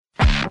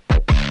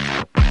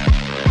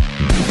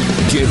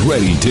Get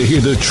ready to hear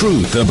the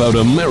truth about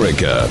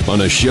America on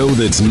a show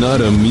that's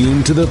not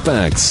immune to the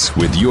facts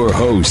with your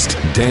host,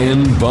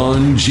 Dan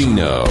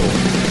Bongino.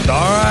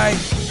 All right.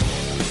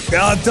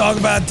 Got to talk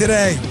about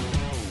today.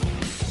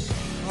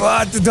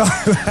 What to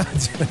talk about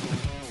today?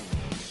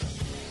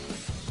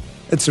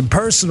 It's some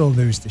personal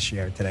news to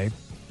share today.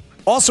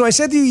 Also, I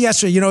said to you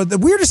yesterday, the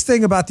weirdest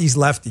thing about these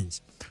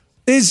lefties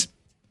is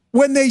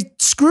when they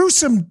screw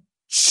some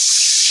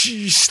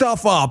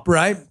stuff up,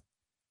 right?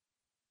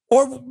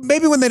 Or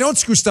maybe when they don't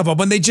screw stuff up,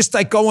 when they just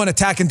go on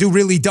attack and do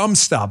really dumb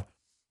stuff,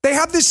 they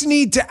have this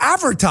need to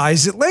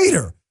advertise it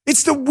later.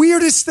 It's the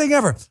weirdest thing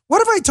ever.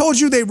 What if I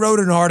told you they wrote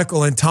an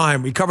article in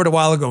Time? We covered a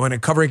while ago and I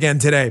cover again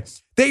today.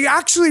 They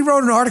actually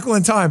wrote an article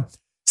in Time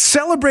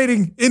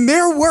celebrating, in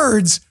their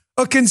words,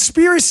 a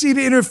conspiracy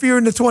to interfere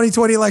in the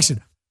 2020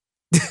 election.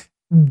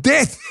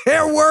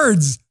 Their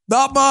words,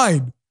 not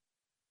mine.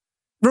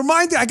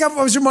 I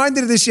was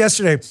reminded of this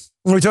yesterday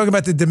when we were talking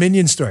about the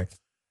Dominion story.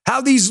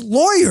 How these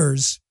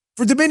lawyers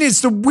for Dominion,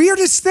 it's the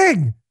weirdest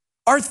thing,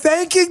 are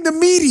thanking the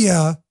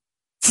media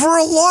for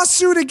a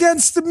lawsuit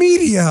against the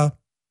media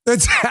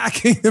that's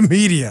hacking the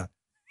media.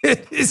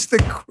 It is the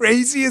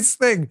craziest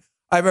thing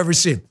I've ever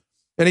seen.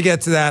 Gonna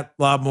get to that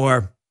a lot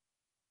more.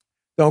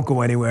 Don't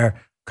go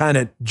anywhere. Kind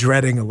of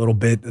dreading a little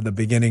bit at the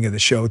beginning of the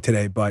show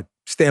today, but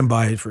stand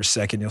by it for a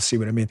second. You'll see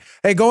what I mean.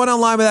 Hey, going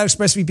online without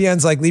ExpressVPN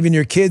is like leaving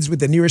your kids with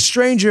the nearest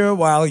stranger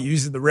while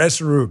using the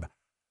restroom.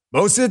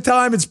 Most of the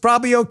time, it's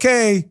probably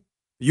okay.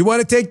 You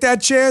want to take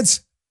that chance?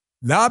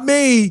 Not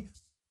me.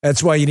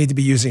 That's why you need to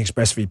be using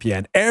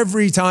ExpressVPN.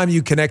 Every time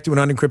you connect to an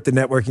unencrypted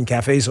network in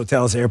cafes,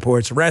 hotels,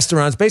 airports,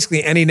 restaurants,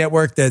 basically any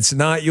network that's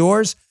not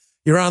yours,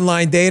 your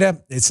online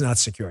data, it's not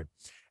secured.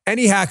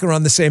 Any hacker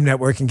on the same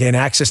network can gain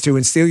access to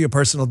and steal your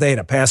personal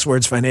data,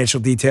 passwords, financial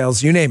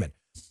details, you name it.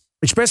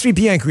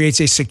 ExpressVPN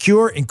creates a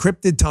secure,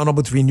 encrypted tunnel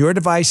between your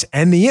device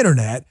and the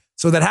internet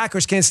so that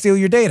hackers can't steal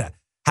your data.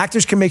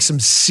 Hackers can make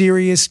some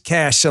serious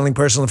cash selling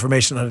personal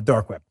information on the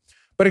dark web.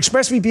 But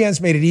ExpressVPN's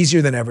made it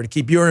easier than ever to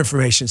keep your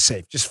information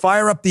safe. Just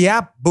fire up the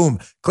app, boom,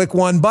 click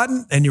one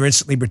button, and you're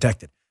instantly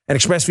protected. And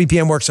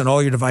ExpressVPN works on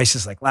all your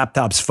devices like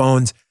laptops,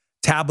 phones,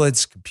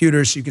 tablets,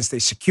 computers, so you can stay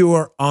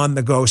secure on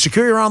the go.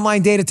 Secure your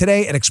online data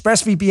today at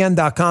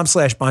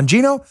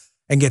expressvpn.com/Bongino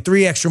and get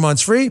 3 extra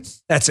months free.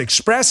 That's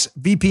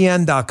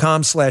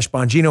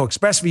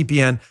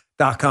expressvpn.com/Bongino,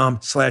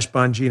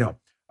 expressvpn.com/Bongino.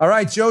 All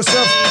right, Joseph,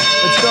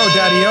 let's go,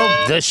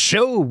 Daddy-O. The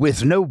show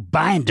with no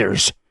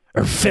binders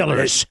or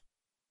fillers.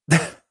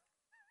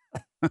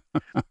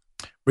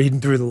 Reading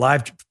through the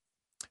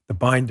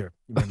binder.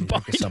 You made me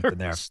think of something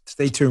there.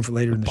 Stay tuned for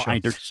later in the show.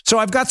 So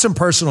I've got some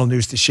personal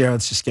news to share.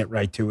 Let's just get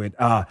right to it.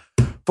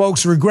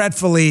 Folks,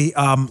 regretfully,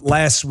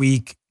 last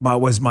week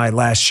was my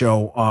last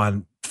show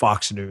on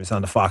Fox News,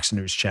 on the Fox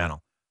News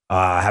channel.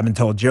 I haven't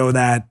told Joe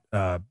that.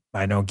 I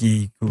know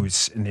Guy,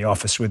 who's in the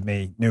office with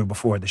me, knew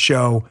before the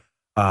show.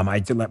 I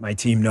did let my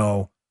team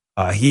know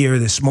here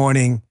this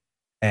morning.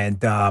 And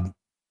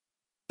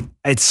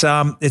it's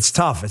tough. It's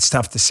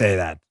tough to say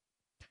that.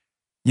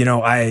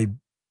 I've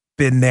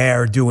been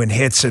there doing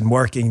hits and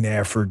working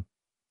there for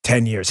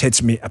 10 years.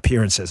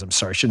 Appearances. I'm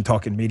sorry. I shouldn't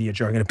talk in media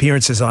jargon.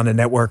 Appearances on the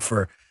network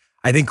for,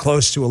 I think,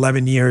 close to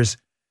 11 years.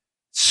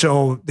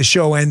 So the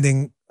show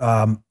ending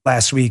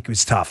last week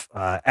was tough.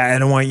 I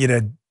don't want you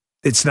to,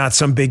 it's not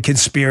some big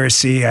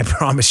conspiracy. I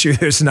promise you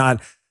there's no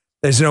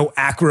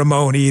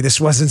acrimony.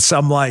 This wasn't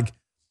some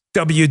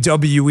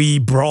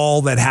WWE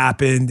brawl that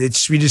happened.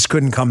 We just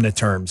couldn't come to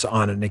terms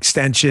on an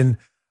extension.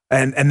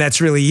 And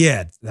that's really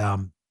it.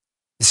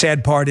 The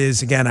sad part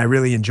is, again, I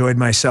really enjoyed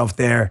myself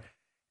there.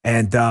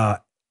 And,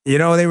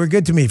 they were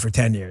good to me for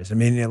 10 years. I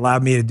mean, it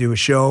allowed me to do a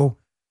show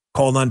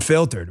called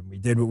Unfiltered. We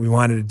did what we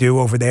wanted to do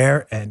over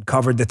there and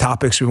covered the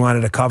topics we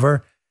wanted to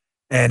cover.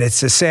 And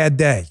it's a sad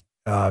day.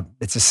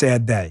 It's a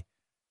sad day.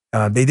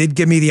 They did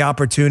give me the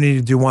opportunity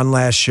to do one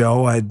last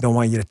show. I don't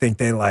want you to think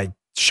they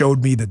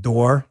showed me the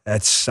door.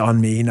 That's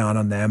on me, not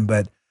on them.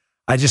 But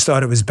I just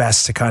thought it was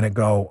best to kind of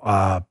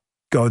go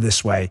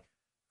this way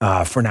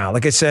for now.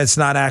 Like I said, it's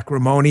not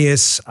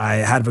acrimonious. I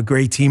have a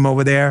great team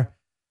over there.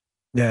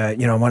 I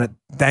want to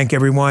thank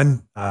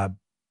everyone. I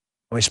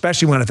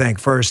especially want to thank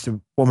first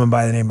a woman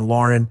by the name of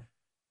Lauren.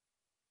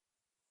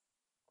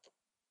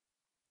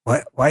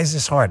 Why is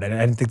this hard? I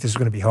didn't think this was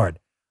going to be hard.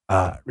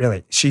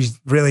 Really, she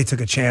really took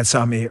a chance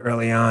on me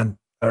early on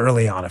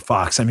at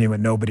Fox. I mean,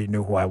 when nobody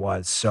knew who I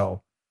was.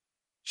 So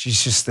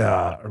she's just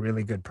a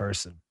really good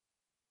person.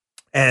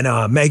 And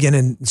Megan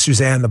and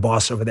Suzanne, the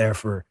boss over there,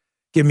 for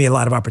giving me a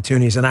lot of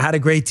opportunities. And I had a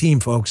great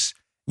team, folks.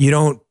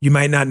 You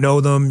might not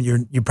know them.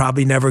 You're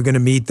probably never going to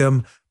meet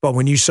them. But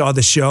when you saw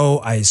the show,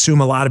 I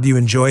assume a lot of you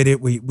enjoyed it.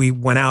 We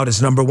went out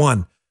as number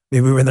one. I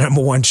mean, we were the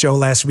number one show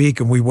last week,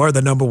 and we were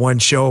the number one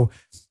show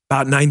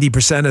about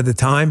 90% of the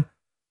time.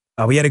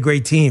 We had a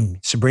great team.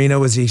 Sabrina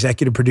was the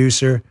executive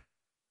producer.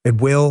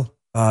 And Will,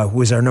 who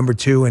was our number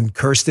two, and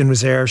Kirsten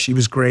was there. She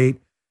was great.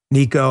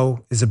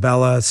 Nico,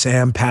 Isabella,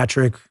 Sam,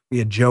 Patrick. We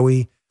had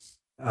Joey.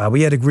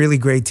 We had a really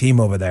great team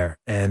over there.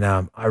 And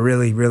I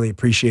really, really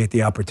appreciate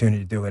the opportunity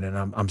to do it. And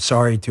I'm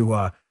sorry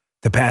to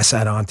pass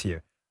that on to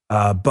you.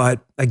 But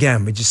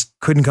again, we just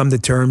couldn't come to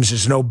terms.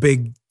 There's no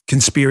big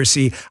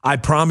conspiracy. I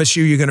promise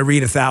you're going to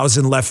read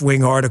 1,000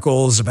 left-wing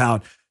articles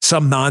about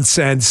some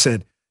nonsense.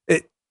 And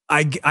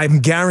I'm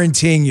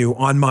guaranteeing you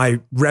on my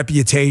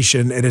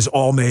reputation, it is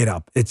all made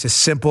up. It's a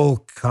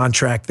simple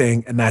contract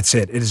thing, and that's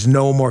it. It is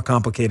no more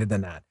complicated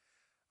than that.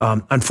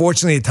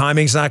 Unfortunately, the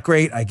timing's not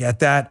great. I get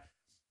that.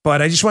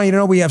 But I just want you to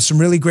know we have some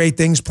really great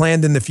things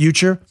planned in the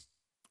future.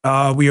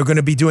 We are going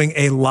to be doing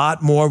a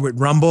lot more with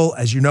Rumble.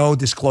 As you know,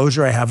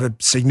 disclosure, I have a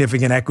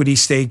significant equity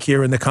stake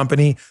here in the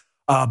company.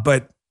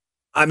 But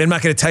I'm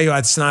not going to tell you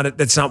that's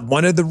not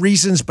one of the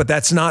reasons, but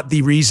that's not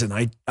the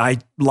reason. I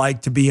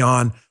like to be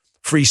on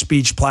free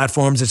speech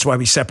platforms. That's why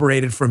we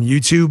separated from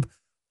YouTube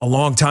a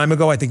long time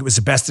ago. I think it was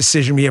the best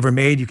decision we ever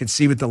made. You can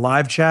see with the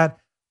live chat.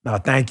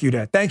 Thank you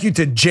to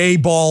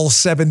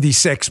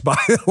JBall76, by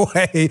the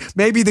way.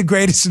 Maybe the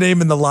greatest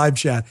name in the live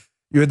chat.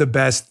 You're the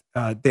best,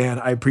 Dan.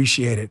 I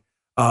appreciate it.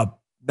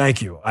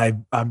 Thank you.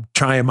 I'm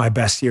trying my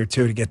best here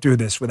too to get through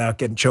this without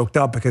getting choked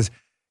up because,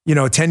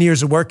 10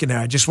 years of working there.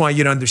 I just want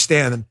you to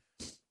understand. And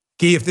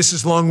Guy, if this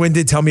is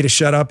long-winded, tell me to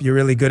shut up. You're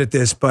really good at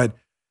this. But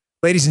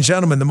ladies and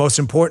gentlemen, the most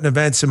important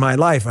events in my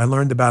life I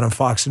learned about on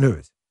Fox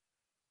News.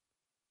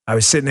 I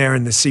was sitting there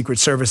in the Secret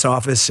Service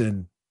office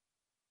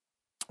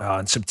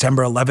on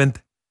September 11th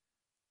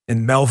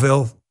in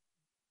Melville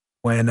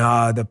when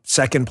the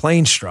second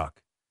plane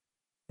struck.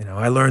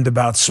 I learned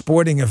about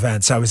sporting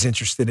events I was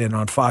interested in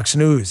on Fox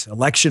News,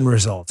 election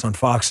results on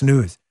Fox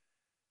News.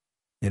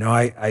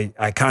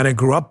 I kind of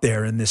grew up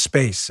there in this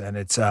space, and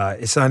it's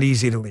not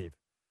easy to leave.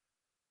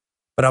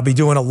 But I'll be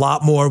doing a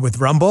lot more with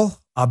Rumble.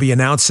 I'll be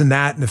announcing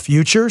that in the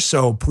future,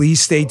 so please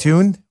stay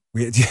tuned.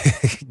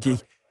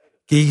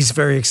 Guy's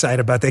very excited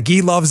about that.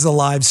 Guy loves the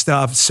live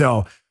stuff,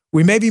 so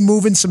we may be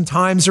moving some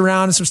times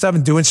around and some stuff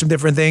and doing some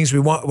different things.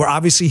 We're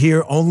obviously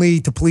here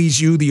only to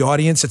please you, the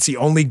audience. It's the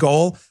only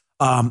goal.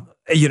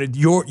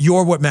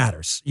 You're what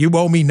matters. You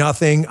owe me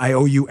nothing. I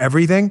owe you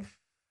everything.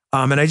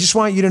 And I just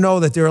want you to know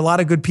that there are a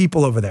lot of good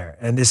people over there.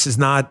 And this is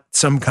not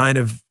some kind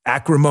of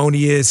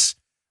acrimonious,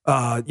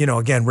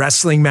 again,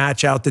 wrestling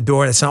match out the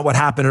door. That's not what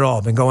happened at all.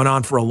 It's been going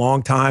on for a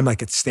long time,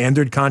 like it's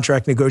standard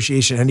contract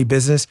negotiation in any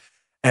business.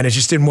 And it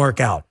just didn't work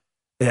out.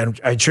 And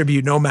I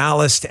attribute no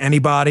malice to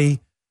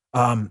anybody.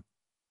 I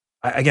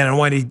don't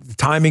want the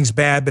timing's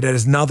bad, but it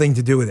has nothing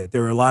to do with it.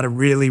 There are a lot of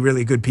really,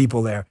 really good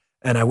people there.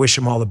 And I wish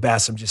them all the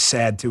best. I'm just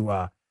sad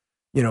to,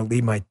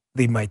 leave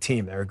my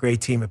team. They're a great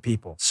team of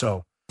people.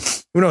 So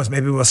who knows?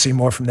 Maybe we'll see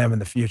more from them in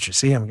the future.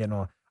 See, I'm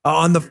getting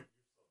on the.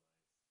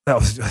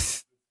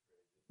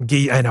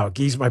 Guy, I know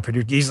Guy's my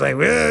producer. Guy's like,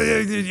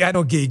 I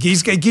know Guy.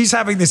 Guy's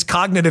having this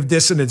cognitive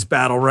dissonance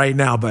battle right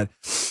now. But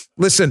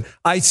listen,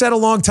 I said a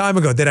long time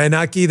ago, did I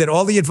not, Guy, that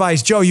all the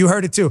advice, Joe, you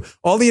heard it too.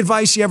 All the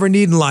advice you ever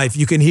need in life,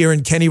 you can hear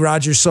in Kenny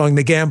Rogers' song,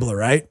 "The Gambler."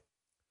 Right?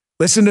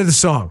 Listen to the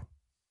song.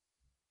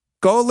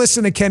 Go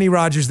listen to Kenny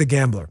Rogers, "The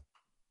Gambler."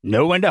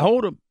 Know when to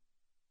hold him.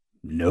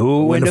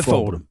 Know when to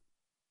fold him.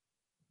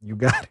 You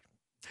got it.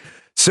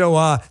 So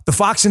the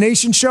Fox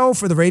Nation show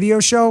for the radio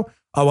show,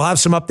 we'll have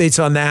some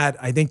updates on that.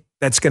 I think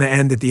that's going to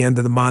end at the end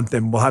of the month,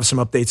 and we'll have some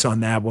updates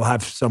on that. We'll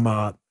have some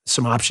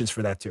options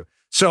for that too.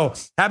 So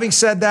having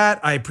said that,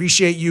 I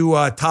appreciate you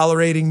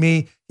tolerating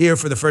me here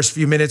for the first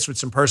few minutes with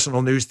some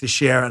personal news to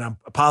share, and I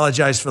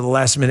apologize for the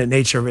last-minute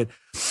nature of it.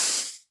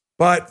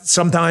 But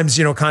sometimes,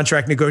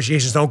 contract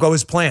negotiations don't go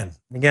as planned.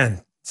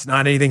 Again, it's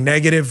not anything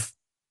negative.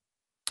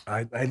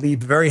 I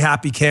leave a very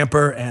happy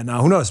camper, and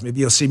who knows,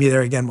 maybe you'll see me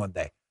there again one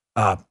day.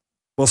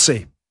 We'll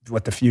see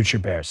what the future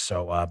bears.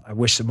 So I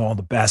wish them all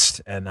the best,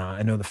 and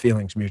I know the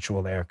feeling's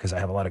mutual there because I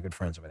have a lot of good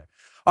friends over there.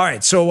 All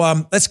right, so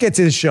let's get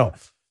to the show.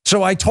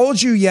 So I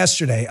told you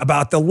yesterday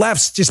about the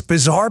left's just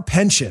bizarre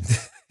penchant.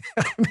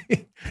 I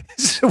mean,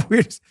 it's so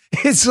weird.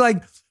 It's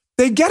like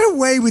they get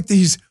away with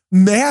these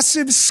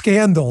massive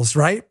scandals,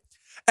 right?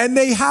 And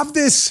they have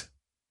this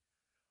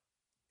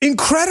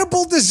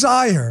incredible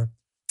desire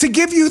to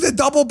give you the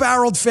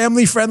double-barreled,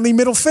 family-friendly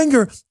middle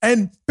finger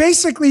and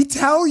basically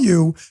tell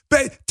you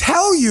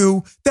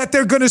that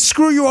they're going to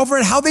screw you over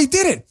and how they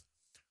did it.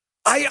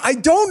 I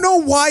don't know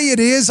why it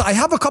is. I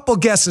have a couple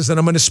guesses and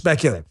I'm going to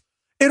speculate.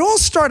 It all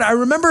started, I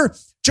remember,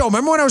 Joe,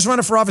 when I was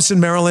running for office in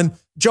Maryland?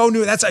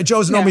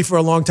 Joe's known me for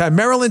a long time.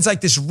 Maryland's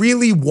like this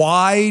really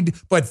wide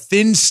but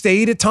thin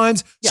state at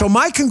times. Yeah. So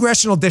my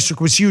congressional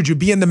district was huge. You'd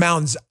be in the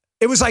mountains.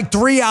 It was like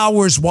 3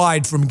 hours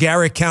wide from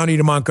Garrett County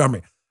to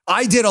Montgomery.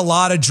 I did a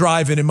lot of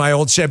driving in my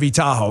old Chevy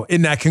Tahoe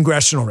in that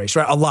congressional race,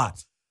 right? A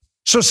lot.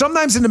 So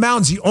sometimes in the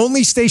mountains, the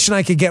only station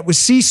I could get was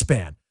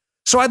C-SPAN.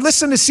 So I'd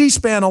listen to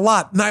C-SPAN a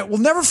lot. And I will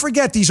never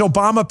forget these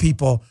Obama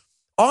people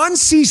on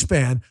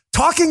C-SPAN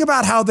talking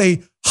about how they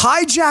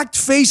hijacked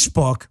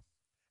Facebook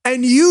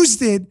and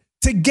used it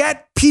to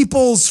get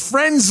people's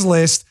friends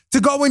list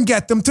to go and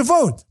get them to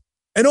vote.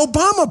 An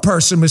Obama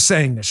person was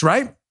saying this,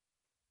 right?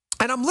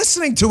 And I'm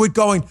listening to it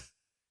going,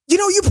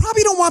 you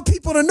probably don't want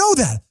people to know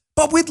that.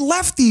 But with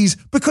lefties,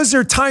 because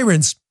they're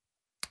tyrants,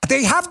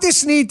 they have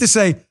this need to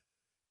say,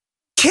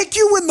 kick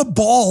you in the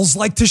balls,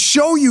 like to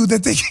show you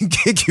that they can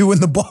kick you in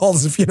the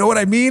balls, if you know what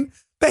I mean.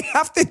 They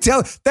have to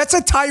tell. That's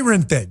a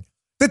tyrant thing.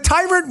 The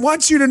tyrant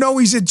wants you to know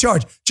he's in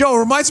charge. Joe, it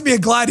reminds me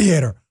of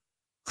Gladiator.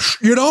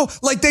 You know,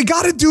 like they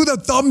got to do the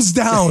thumbs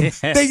down.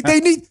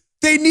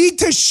 They need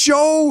to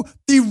show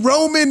the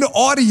Roman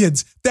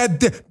audience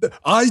that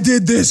I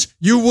did this,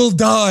 you will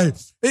die.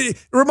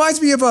 It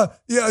reminds me of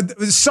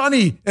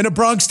Sonny in A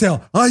Bronx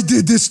Tale. I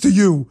did this to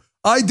you.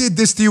 I did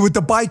this to you with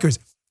the bikers.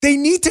 They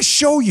need to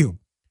show you.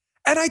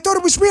 And I thought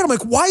it was weird. I'm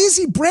like, why is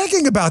he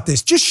bragging about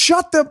this? Just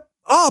shut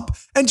up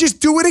and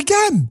just do it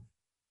again.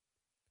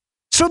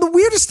 So the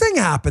weirdest thing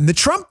happened. The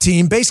Trump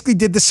team basically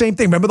did the same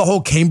thing. Remember the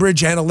whole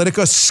Cambridge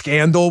Analytica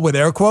scandal with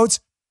air quotes?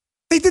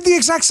 They did the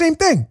exact same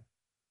thing.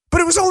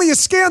 But it was only a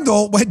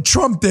scandal when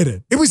Trump did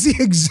it. It was the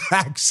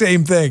exact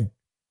same thing.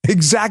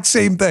 Exact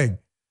same thing.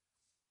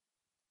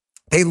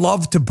 They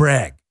love to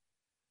brag.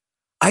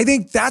 I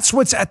think that's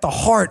what's at the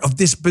heart of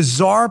this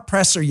bizarre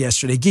presser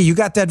yesterday. Guy, you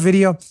got that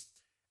video?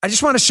 I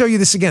just want to show you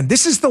this again.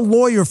 This is the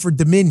lawyer for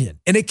Dominion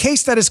in a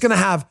case that is going to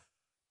have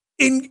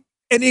an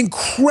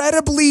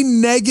incredibly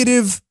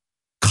negative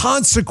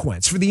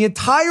consequence for the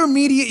entire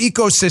media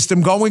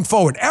ecosystem going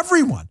forward.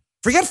 Everyone,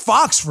 forget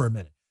Fox for a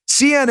minute.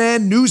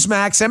 CNN,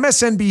 Newsmax,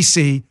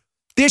 MSNBC,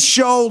 this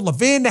show,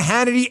 Levin,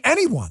 Hannity,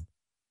 anyone.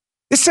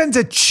 This sends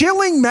a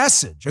chilling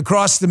message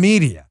across the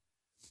media.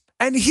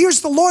 And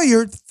here's the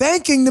lawyer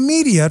thanking the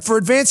media for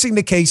advancing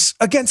the case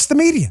against the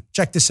media.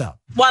 Check this out.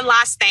 One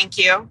last thank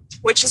you,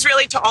 which is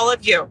really to all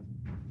of you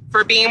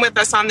for being with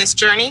us on this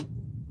journey.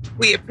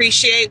 We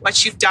appreciate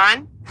what you've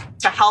done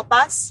to help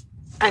us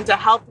and to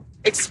help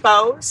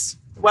expose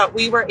what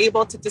we were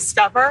able to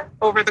discover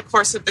over the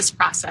course of this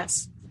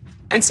process.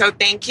 And so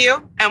thank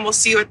you, and we'll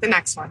see you at the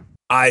next one.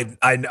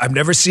 I've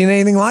never seen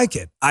anything like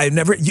it.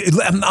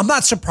 I'm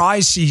not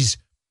surprised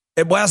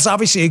it was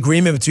obviously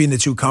agreement between the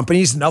two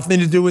companies. Nothing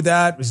to do with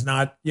that. It was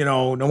not,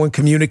 no one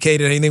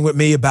communicated anything with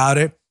me about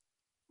it.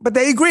 But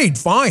they agreed,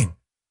 fine.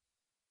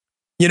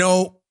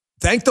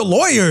 Thank the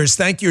lawyers,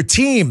 thank your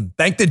team,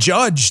 thank the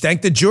judge,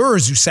 thank the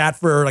jurors who sat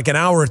for like an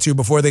hour or two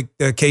before the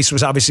case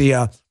was obviously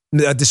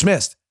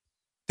dismissed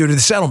due to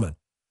the settlement.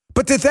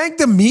 But to thank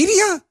the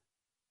media,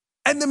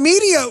 and the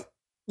media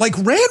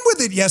ran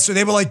with it yesterday.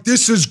 They were like,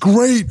 this is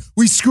great.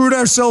 We screwed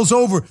ourselves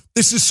over.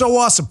 This is so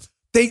awesome.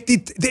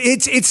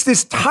 It's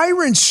this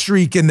tyrant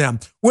streak in them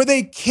where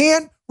they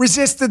can't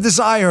resist the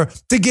desire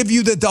to give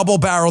you the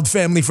double-barreled,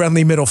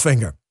 family-friendly middle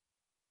finger.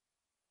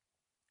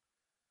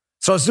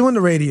 So I was doing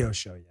the radio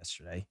show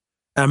yesterday,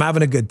 and I'm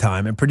having a good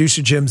time. And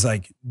producer Jim's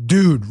like,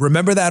 dude,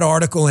 remember that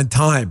article in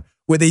Time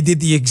where they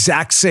did the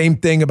exact same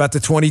thing about the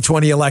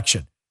 2020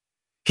 election?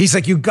 He's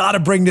like, you got to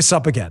bring this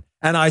up again.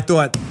 And I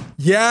thought,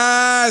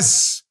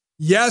 yes,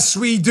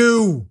 we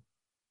do.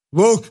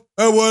 Look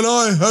at what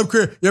I have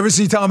created. You ever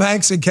see Tom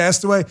Hanks in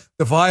Castaway,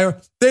 The Fire?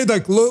 They're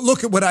like,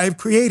 look at what I have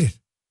created.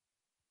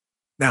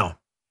 Now,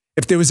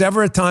 if there was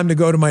ever a time to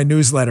go to my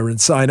newsletter and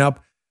sign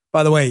up,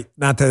 by the way,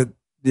 not to,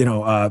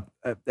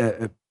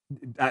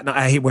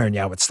 I hate wearing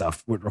you out with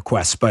stuff, with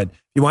requests, but if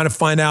you want to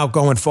find out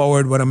going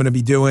forward what I'm going to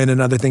be doing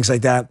and other things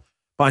like that,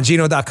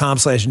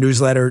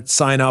 Bongino.com/newsletter,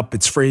 sign up.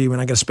 It's free. We're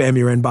not going to spam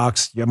your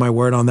inbox. You have my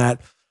word on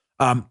that.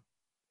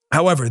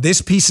 However,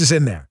 this piece is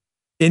in there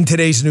in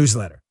today's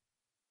newsletter.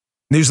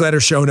 Newsletter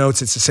show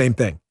notes, it's the same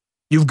thing.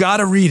 You've got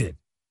to read it.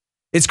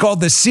 It's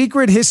called The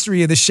Secret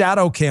History of the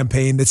Shadow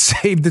Campaign That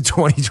Saved the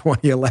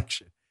 2020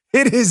 Election.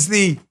 It is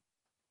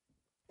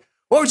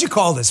what would you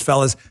call this,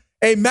 fellas?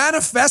 A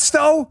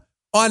manifesto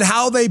on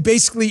how they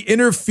basically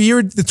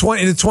interfered in the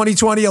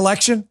 2020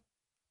 election?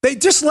 They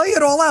just lay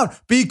it all out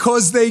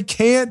because they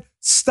can't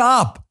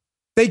stop.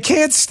 They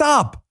can't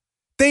stop.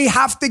 They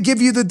have to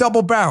give you the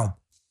double barrel.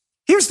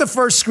 Here's the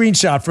first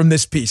screenshot from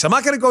this piece. I'm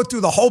not going to go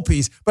through the whole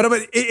piece, but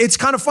it's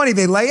kind of funny.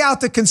 They lay out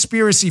the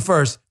conspiracy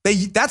first.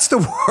 That's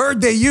the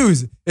word they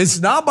use. It's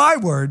not my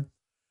word.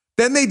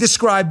 Then they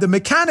describe the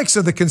mechanics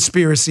of the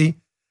conspiracy.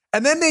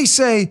 And then they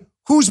say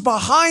who's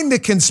behind the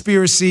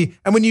conspiracy.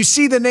 And when you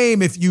see the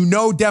name, if you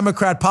know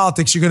Democrat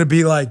politics, you're going to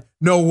be like,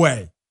 no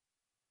way.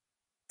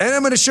 And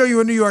I'm going to show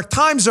you a New York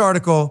Times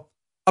article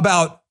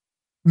about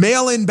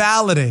mail-in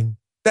balloting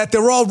that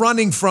they're all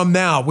running from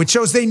now, which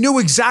shows they knew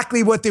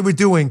exactly what they were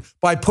doing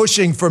by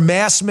pushing for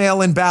mass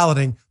mail-in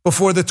balloting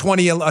before the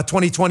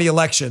 2020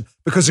 election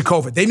because of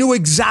COVID. They knew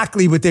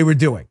exactly what they were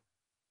doing.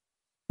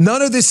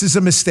 None of this is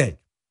a mistake.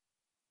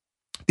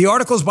 The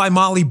article is by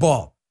Molly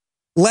Ball.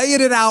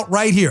 Laying it out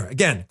right here.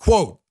 Again,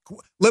 quote,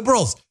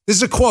 liberals, this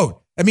is a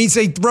quote. That means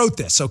they wrote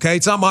this, okay?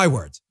 It's not my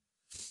words.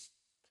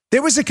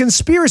 There was a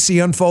conspiracy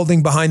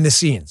unfolding behind the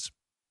scenes.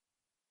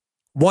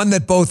 One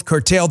that both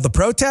curtailed the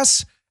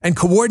protests and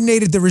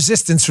coordinated the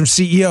resistance from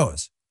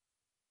CEOs.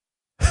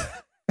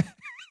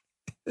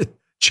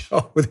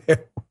 Joe,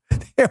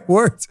 their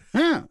words.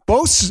 Yeah.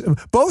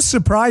 Both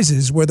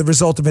surprises were the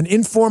result of an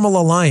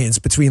informal alliance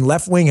between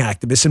left-wing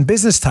activists and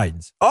business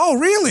titans. Oh,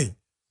 really?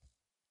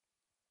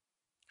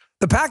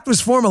 The pact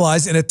was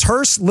formalized in a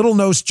terse little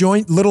notice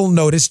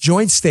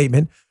joint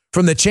statement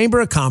from the Chamber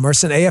of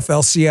Commerce and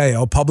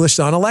AFL-CIO published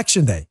on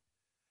Election Day.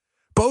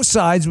 Both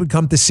sides would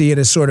come to see it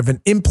as sort of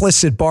an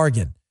implicit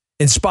bargain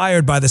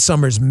inspired by the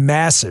summer's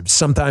massive,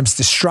 sometimes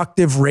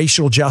destructive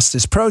racial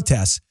justice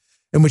protests,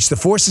 in which the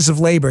forces of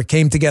labor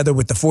came together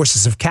with the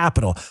forces of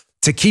capital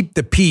to keep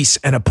the peace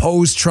and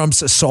oppose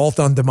Trump's assault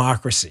on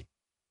democracy.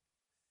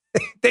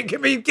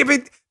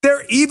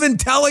 They're even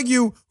telling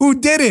you who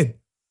did it.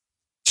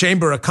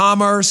 Chamber of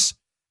Commerce,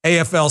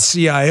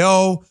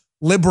 AFL-CIO,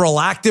 liberal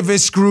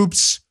activist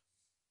groups.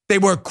 They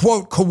were,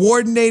 quote,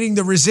 coordinating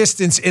the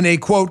resistance in a,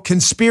 quote,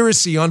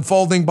 conspiracy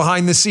unfolding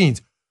behind the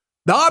scenes.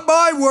 Not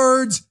my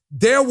words,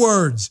 their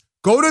words.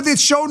 Go to the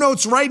show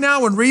notes right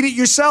now and read it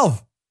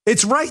yourself.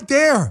 It's right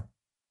there.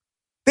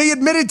 They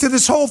admitted to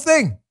this whole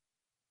thing.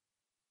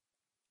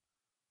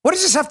 What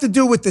does this have to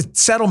do with the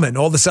settlement,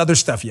 all this other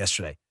stuff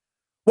yesterday?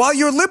 While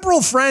your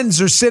liberal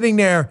friends are sitting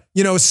there,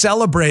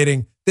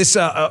 celebrating this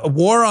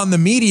war on the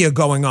media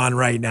going on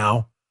right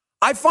now,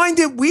 I find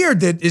it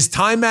weird that is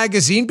Time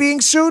Magazine being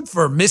sued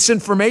for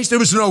misinformation? There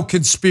was no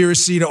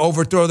conspiracy to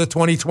overthrow the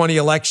 2020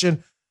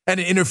 election and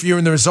to interfere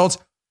in the results.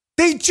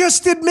 They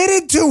just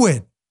admitted to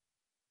it.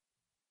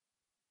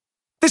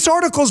 This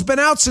article's been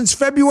out since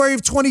February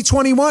of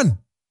 2021.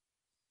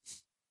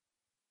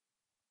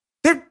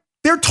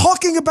 They're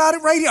talking about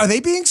it right here. Are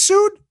they being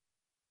sued?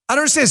 I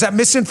don't understand. Is that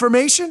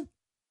misinformation?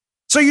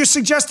 So you're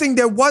suggesting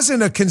there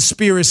wasn't a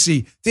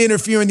conspiracy to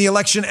interfere in the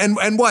election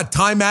and what?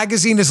 Time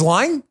Magazine is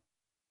lying?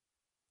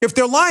 If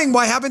they're lying,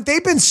 why haven't they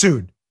been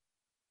sued?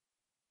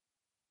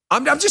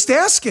 I'm just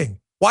asking.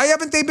 Why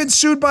haven't they been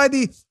sued by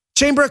the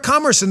Chamber of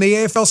Commerce and the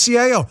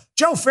AFL-CIO?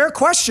 Joe, fair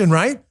question,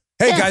 right?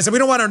 Hey, guys, we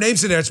don't want our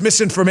names in there. It's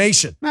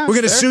misinformation. We're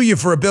going to sue you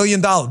for $1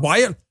 billion.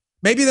 Why?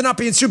 Maybe they're not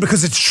being sued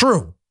because it's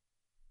true.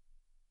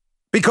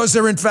 Because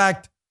there, in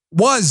fact,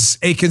 was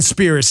a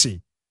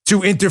conspiracy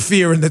to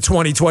interfere in the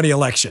 2020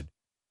 election.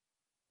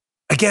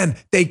 Again,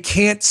 they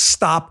can't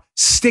stop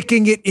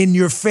sticking it in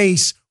your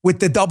face with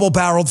the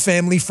double-barreled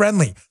family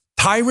friendly.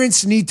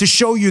 Tyrants need to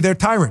show you they're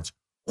tyrants.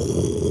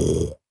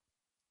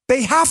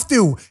 They have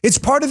to. It's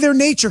part of their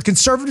nature.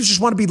 Conservatives just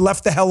want to be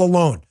left the hell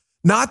alone,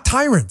 not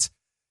tyrants.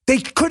 They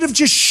could have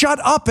just shut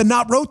up and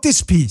not wrote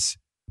this piece,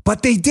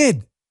 but they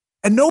did.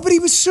 And nobody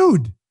was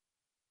sued.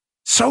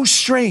 So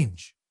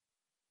strange.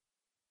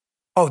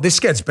 Oh, this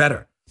gets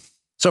better.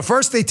 So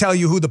first they tell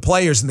you who the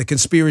players in the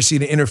conspiracy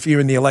to interfere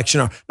in the election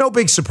are. No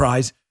big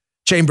surprise.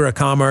 Chamber of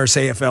Commerce,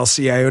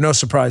 AFL-CIO, no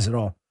surprise at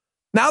all.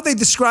 Now they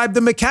describe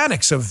the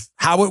mechanics of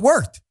how it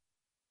worked.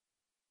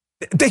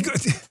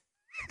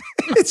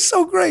 It's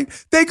so great.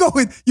 They go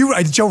in,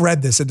 Joe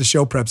read this in the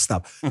show prep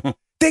stuff.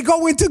 They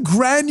go into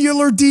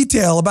granular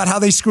detail about how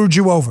they screwed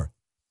you over.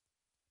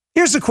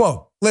 Here's the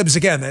quote. Libs,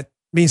 again, that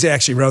means they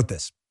actually wrote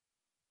this.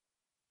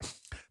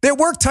 Their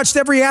work touched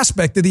every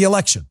aspect of the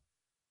election.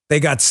 They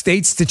got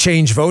states to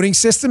change voting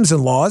systems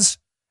and laws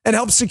and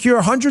helped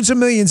secure hundreds of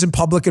millions in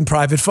public and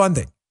private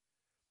funding.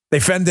 They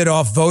fended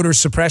off voter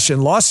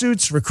suppression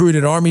lawsuits,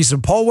 recruited armies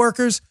of poll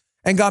workers,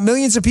 and got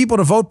millions of people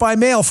to vote by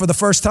mail for the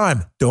first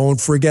time.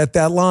 Don't forget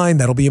that line.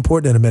 That'll be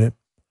important in a minute.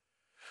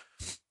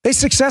 They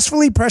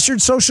successfully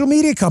pressured social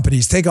media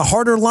companies to take a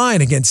harder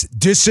line against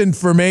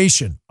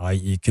disinformation,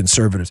 i.e.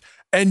 conservatives,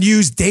 and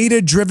use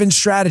data-driven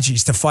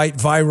strategies to fight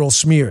viral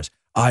smears,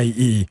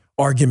 i.e.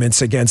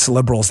 arguments against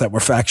liberals that were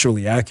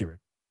factually accurate.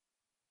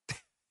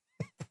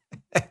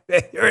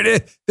 There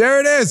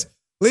it is.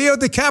 Leo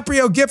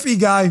DiCaprio Giphy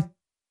guy.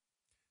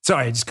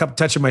 Sorry, I just kept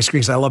touching my screen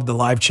because I love the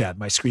live chat.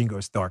 My screen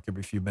goes dark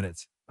every few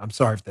minutes. I'm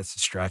sorry if that's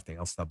distracting.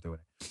 I'll stop doing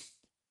it.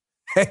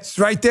 It's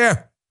right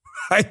there.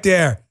 Right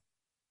there.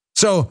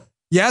 So,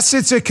 yes,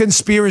 it's a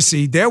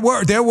conspiracy. Their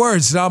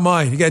words, not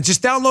mine. Again,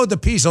 just download the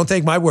piece. Don't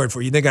take my word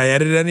for it. You think I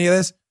edited any of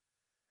this?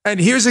 And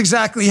here's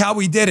exactly how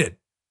we did it.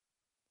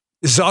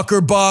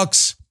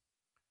 Zuckerbucks,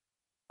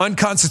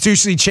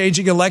 unconstitutionally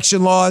changing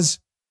election laws,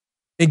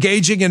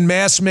 engaging in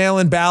mass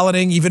mail-in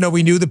balloting, even though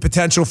we knew the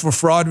potential for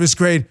fraud was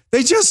great.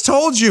 They just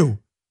told you.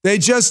 They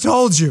just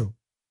told you.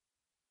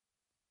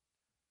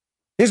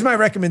 Here's my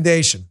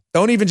recommendation.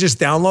 Don't even just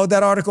download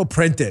that article.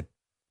 Print it.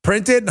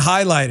 Print it and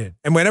highlight it.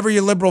 And whenever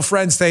your liberal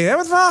friends say,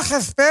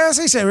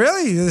 conspiracy, say,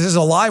 really? This is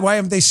a lie? Why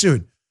haven't they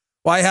sued?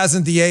 Why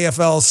hasn't the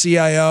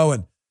AFL-CIO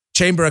and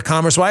Chamber of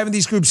Commerce, why haven't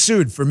these groups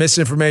sued for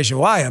misinformation?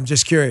 Why? I'm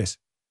just curious.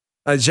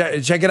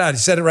 Check it out. He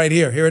said it right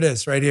here. Here it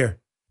is, right here.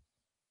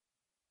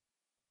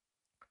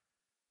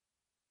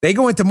 They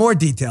go into more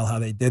detail how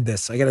they did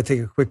this. I got to take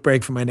a quick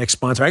break for my next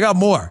sponsor. I got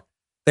more.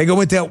 They go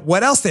into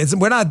what else they did.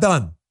 We're not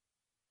done.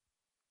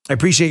 I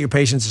appreciate your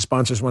patience. The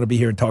sponsors want to be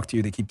here and talk to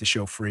you. They keep the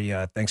show free.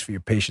 Thanks for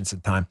your patience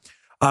and time.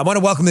 I want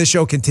to welcome to the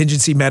show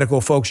Contingency Medical.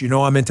 Folks, you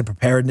know I'm into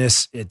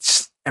preparedness.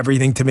 It's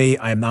everything to me.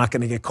 I am not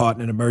going to get caught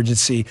in an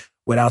emergency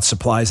without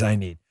supplies I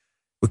need.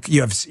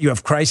 You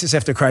have crisis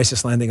after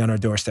crisis landing on our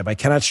doorstep. I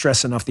cannot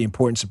stress enough the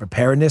importance of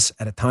preparedness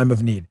at a time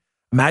of need.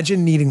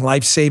 Imagine needing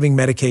life-saving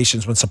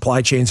medications when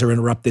supply chains are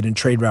interrupted and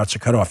trade routes are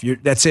cut off.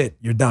 That's it.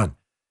 You're done.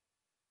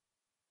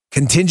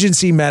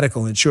 Contingency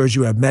Medical ensures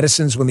you have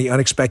medicines when the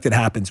unexpected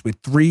happens with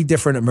 3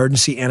 different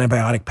emergency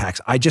antibiotic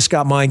packs. I just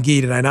got mine,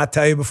 Guy. Did I not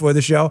tell you before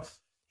the show?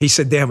 He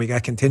said, damn, we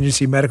got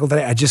Contingency Medical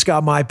today. I just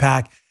got my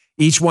pack.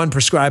 each one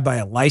prescribed by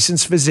a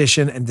licensed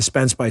physician and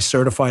dispensed by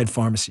certified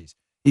pharmacies.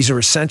 These are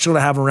essential to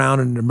have around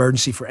in an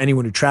emergency for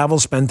anyone who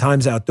travels, spends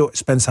time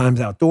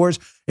outdoors,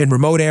 in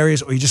remote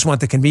areas, or you just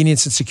want the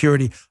convenience and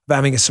security of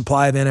having a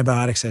supply of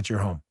antibiotics at your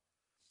home.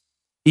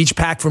 Each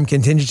pack from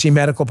Contingency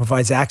Medical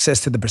provides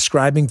access to the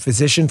prescribing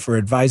physician for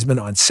advisement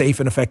on safe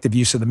and effective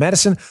use of the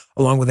medicine,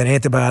 along with an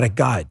antibiotic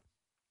guide.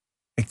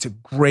 It's a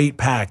great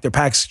pack. Their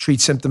packs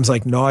treat symptoms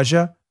like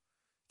nausea,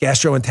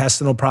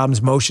 gastrointestinal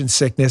problems, motion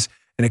sickness,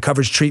 and it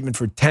covers treatment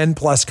for 10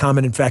 plus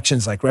common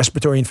infections like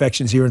respiratory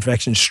infections, ear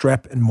infections,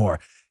 strep, and more.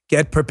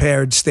 Get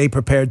prepared. Stay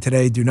prepared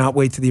today. Do not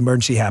wait till the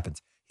emergency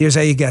happens. Here's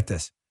how you get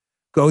this.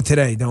 Go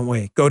today. Don't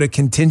wait. Go to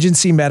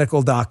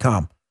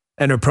contingencymedical.com.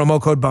 Enter promo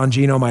code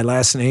Bongino, my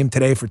last name,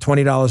 today for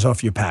 $20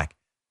 off your pack.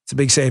 It's a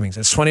big savings.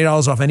 It's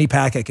 $20 off any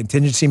pack at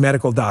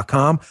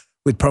contingencymedical.com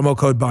with promo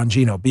code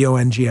Bongino,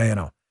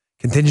 Bongino.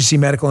 Contingency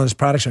Medical and its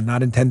products are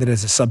not intended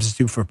as a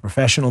substitute for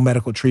professional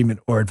medical treatment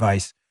or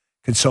advice.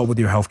 Consult with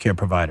your healthcare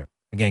provider.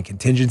 Again,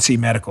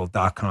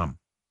 contingencymedical.com.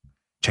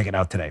 Check it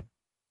out today.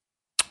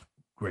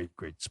 Great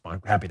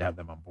sponsor. Happy to have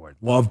them on board.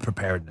 Love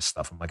preparedness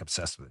stuff. I'm like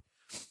obsessed with it.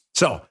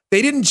 So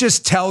they didn't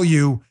just tell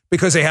you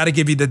because they had to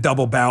give you the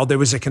double barrel. There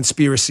was a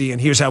conspiracy and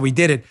here's how we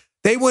did it.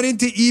 They went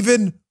into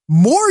even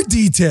more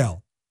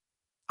detail.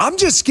 I'm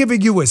just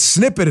giving you a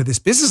snippet of this.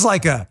 This is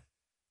like a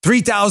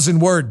 3,000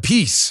 word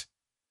piece.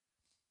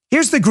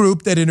 Here's the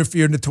group that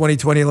interfered in the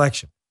 2020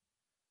 election.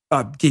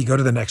 Guy, go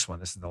to the next one.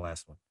 This is the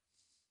last one.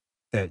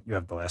 You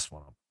have the last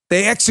one.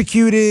 They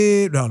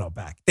executed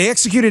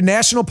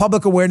national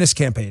public awareness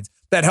campaigns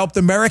that helped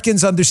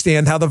Americans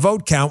understand how the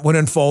vote count would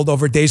unfold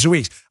over days or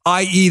weeks,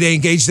 i.e. they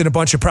engaged in a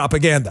bunch of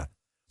propaganda,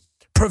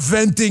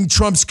 preventing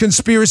Trump's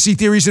conspiracy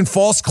theories and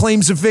false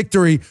claims of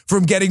victory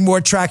from getting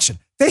more traction.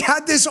 They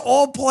had this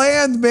all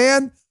planned,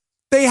 man.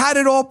 They had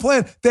it all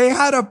planned. They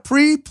had a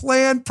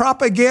pre-planned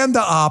propaganda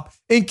op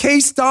in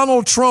case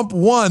Donald Trump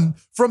won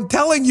from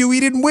telling you he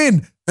didn't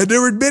win. And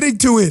they're admitting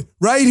to it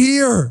right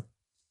here.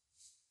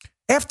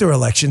 After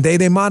Election Day,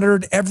 they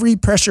monitored every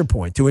pressure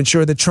point to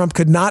ensure that Trump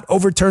could not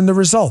overturn the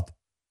result.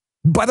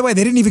 By the way,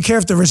 they didn't even care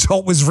if the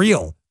result was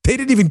real. They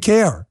didn't even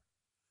care.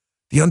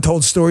 The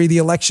untold story of the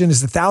election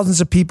is the thousands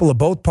of people of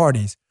both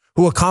parties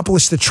who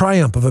accomplished the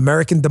triumph of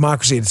American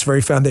democracy at its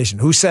very foundation.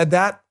 Who said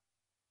that?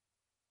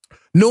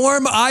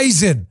 Norm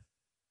Eisen.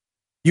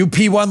 You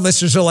P1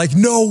 listeners are like,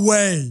 no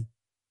way.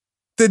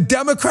 The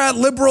Democrat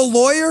liberal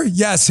lawyer?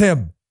 Yes,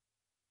 him.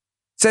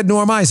 Said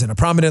Norm Eisen, a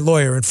prominent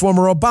lawyer and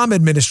former Obama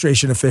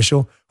administration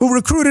official who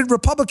recruited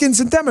Republicans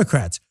and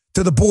Democrats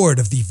to the board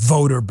of the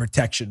Voter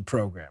Protection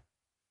Program.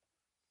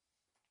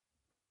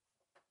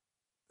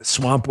 The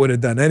swamp would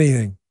have done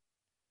anything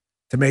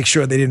to make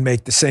sure they didn't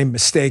make the same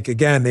mistake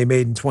again they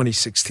made in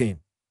 2016.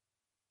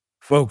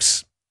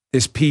 Folks,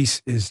 this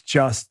piece is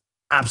just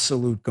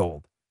absolute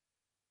gold.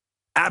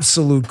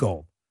 Absolute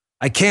gold.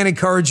 I can't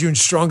encourage you in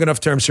strong enough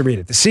terms to read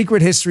it. The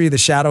secret history of the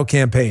shadow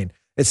campaign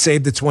that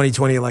saved the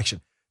 2020 election.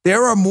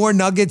 There are more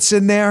nuggets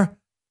in there.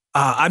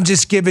 I'm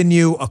just giving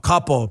you a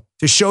couple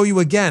to show you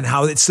again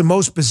how it's the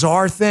most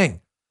bizarre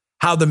thing.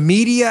 How the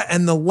media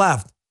and the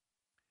left,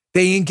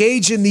 they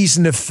engage in these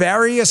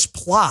nefarious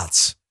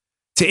plots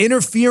to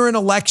interfere in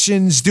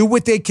elections, do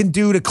what they can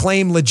do to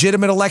claim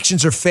legitimate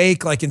elections are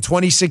fake, like in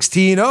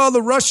 2016. Oh,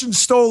 the Russians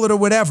stole it or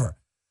whatever.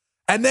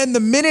 And then the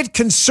minute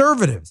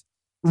conservatives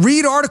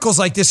read articles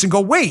like this and go,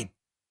 wait,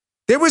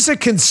 there was a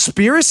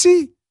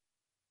conspiracy?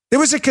 There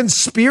was a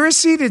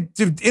conspiracy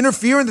to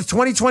interfere in the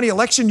 2020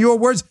 election, your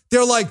words.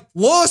 They're like,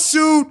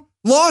 lawsuit,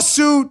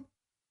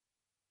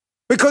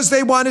 because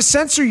they want to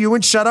censor you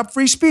and shut up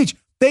free speech.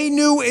 They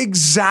knew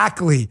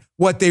exactly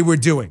what they were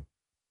doing.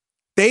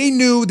 They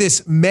knew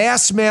this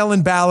mass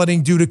mail-in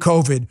balloting due to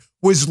COVID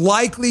was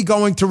likely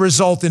going to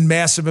result in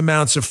massive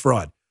amounts of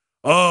fraud.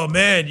 Oh,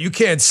 man, you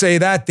can't say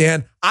that,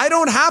 Dan. I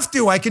don't have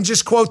to. I can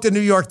just quote the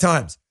New York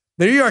Times.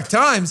 The New York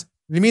Times?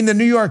 You mean the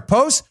New York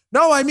Post?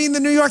 No, I mean the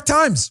New York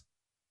Times.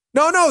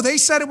 No, they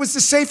said it was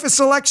the safest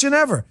election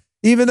ever,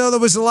 even though there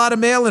was a lot of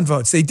mail-in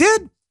votes. They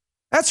did?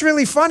 That's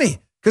really funny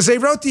because they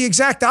wrote the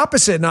exact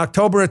opposite in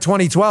October of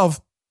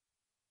 2012.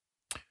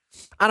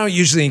 I don't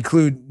usually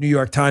include New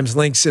York Times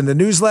links in the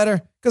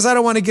newsletter because I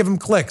don't want to give them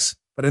clicks.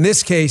 But in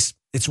this case,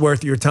 it's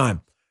worth your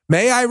time.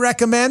 May I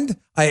recommend,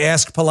 I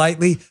ask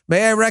politely,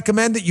 may I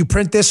recommend that you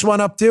print this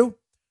one up too?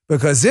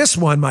 Because this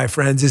one, my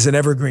friends, is an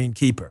evergreen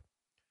keeper.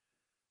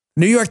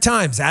 New York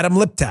Times, Adam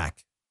Liptak.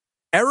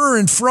 Error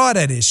and fraud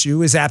at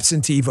issue as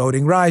absentee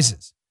voting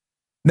rises.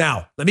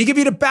 Now, let me give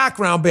you the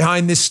background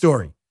behind this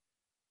story.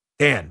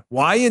 Dan,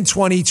 why in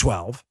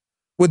 2012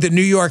 would the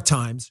New York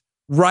Times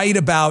write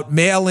about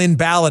mail-in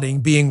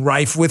balloting being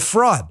rife with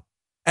fraud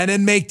and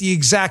then make the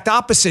exact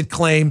opposite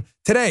claim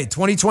today,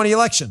 2020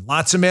 election,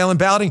 lots of mail-in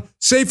balloting,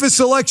 safest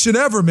election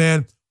ever,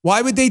 man.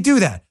 Why would they do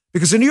that?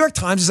 Because the New York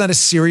Times is not a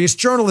serious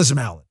journalism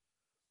outlet.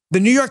 The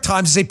New York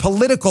Times is a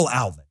political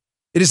outlet.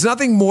 It is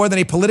nothing more than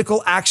a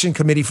political action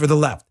committee for the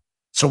left.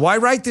 So why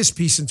write this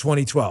piece in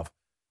 2012?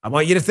 I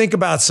want you to think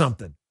about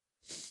something.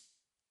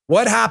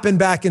 What happened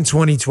back in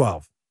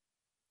 2012?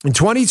 In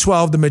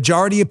 2012, the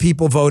majority of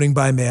people voting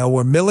by mail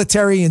were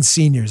military and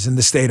seniors in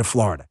the state of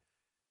Florida.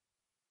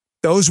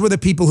 Those were the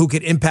people who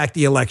could impact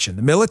the election.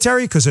 The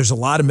military, because there's a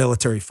lot of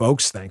military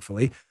folks,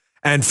 thankfully,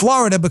 and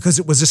Florida, because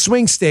it was a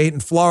swing state,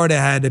 and Florida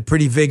had a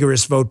pretty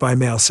vigorous vote by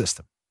mail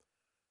system.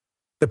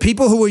 The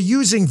people who were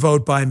using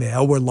vote by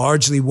mail were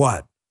largely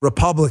what?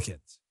 Republicans.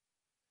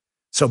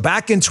 So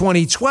back in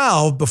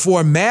 2012,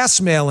 before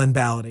mass mail-in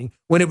balloting,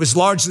 when it was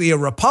largely a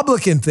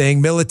Republican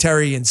thing,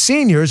 military and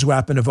seniors who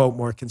happen to vote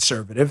more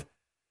conservative,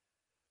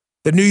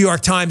 the New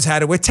York Times had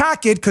to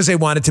attack it because they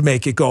wanted to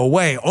make it go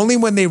away. Only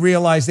when they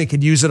realized they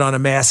could use it on a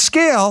mass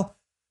scale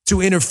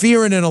to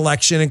interfere in an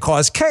election and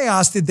cause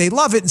chaos did they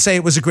love it and say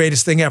it was the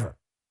greatest thing ever.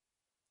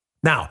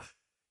 Now,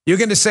 you're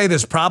going to say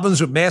there's problems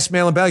with mass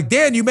mail-in balloting.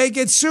 Dan, you may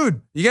get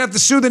sued. You're going to have to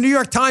sue the New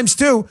York Times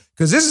too,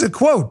 because this is a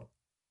quote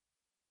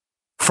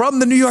from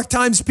the New York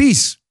Times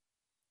piece.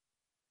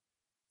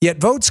 Yet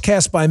votes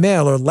cast by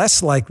mail are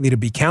less likely to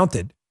be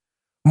counted,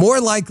 more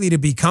likely to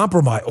be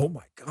compromised. Oh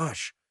my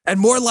gosh. And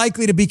more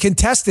likely to be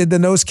contested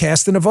than those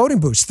cast in a voting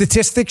booth.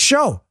 Statistics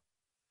show.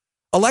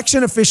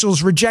 Election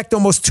officials reject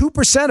almost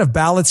 2% of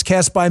ballots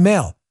cast by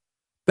mail.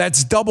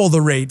 That's double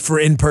the rate for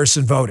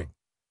in-person voting.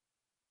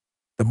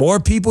 The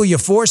more people you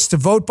force to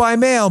vote by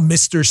mail,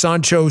 Mr.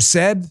 Sancho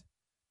said,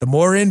 the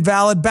more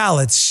invalid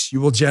ballots you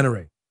will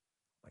generate.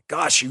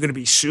 Gosh, you're going to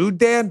be sued,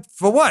 Dan?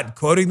 For what?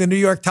 Quoting the New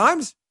York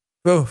Times?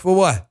 For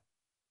what?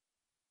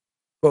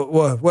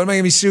 What am I going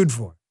to be sued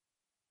for?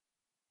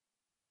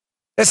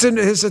 It's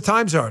a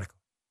Times article.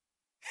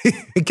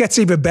 It gets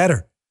even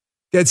better.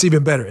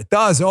 It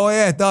does. Oh,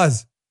 yeah, it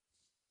does.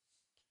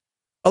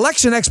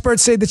 Election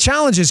experts say the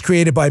challenges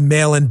created by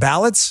mail-in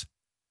ballots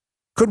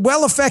could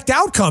well affect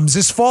outcomes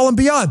this fall and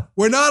beyond.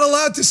 We're not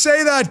allowed to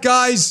say that,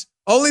 guys.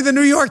 Only the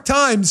New York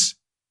Times.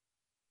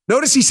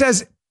 Notice he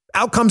says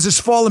outcomes this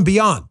fall and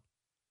beyond.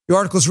 The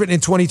article is written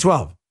in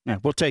 2012. Yeah,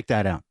 we'll take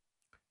that out.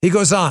 He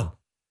goes on.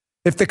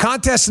 If the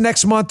contests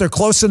next month are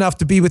close enough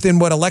to be within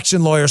what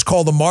election lawyers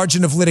call the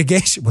margin of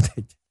litigation,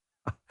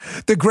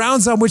 the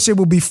grounds on which they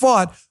will be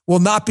fought will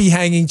not be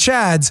hanging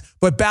chads,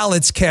 but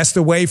ballots cast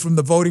away from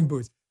the voting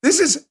booth. This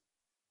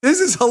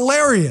is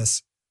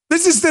hilarious.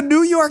 This is the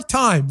New York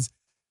Times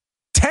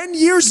 10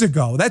 years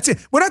ago. That's it.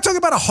 We're not talking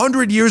about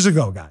 100 years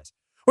ago, guys.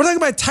 We're talking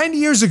about 10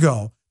 years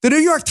ago. The New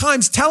York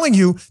Times telling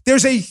you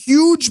there's a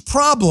huge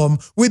problem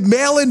with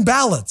mail-in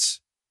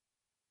ballots.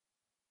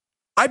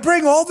 I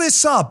bring all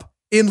this up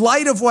in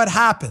light of what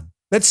happened.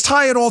 Let's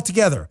tie it all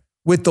together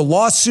with the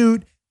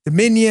lawsuit,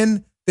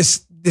 Dominion,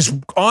 this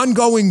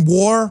ongoing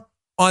war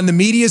on the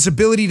media's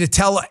ability to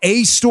tell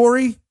a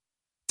story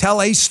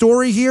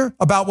here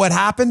about what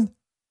happened.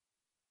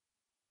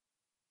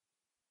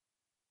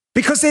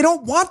 Because they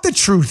don't want the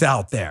truth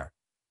out there.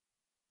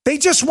 They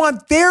just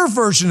want their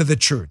version of the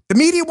truth. The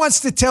media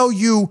wants to tell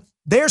you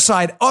their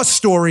side, a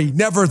story,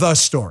 never the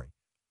story.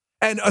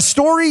 And a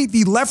story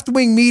the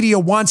left-wing media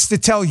wants to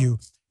tell you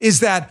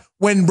is that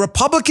when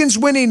Republicans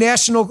win a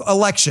national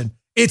election,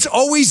 it's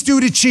always due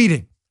to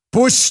cheating.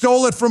 Bush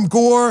stole it from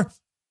Gore.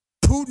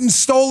 Putin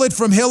stole it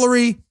from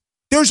Hillary.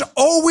 There's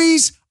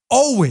always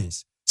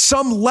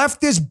some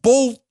leftist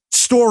bull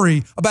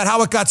story about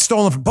how it got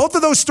stolen from. Both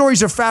of those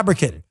stories are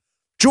fabricated.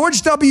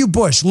 George W.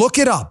 Bush, look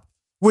it up,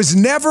 was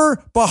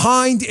never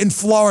behind in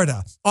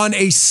Florida on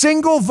a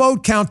single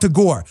vote count to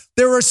Gore.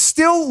 There are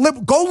still,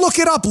 go look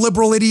it up,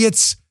 liberal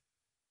idiots.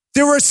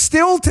 There are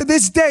still to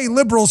this day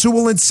liberals who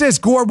will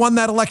insist Gore won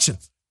that election.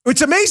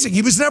 It's amazing.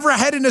 He was never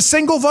ahead in a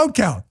single vote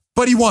count,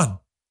 but he won.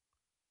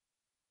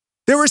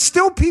 There are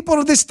still people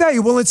to this day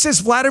who will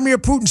insist Vladimir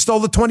Putin stole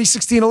the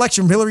 2016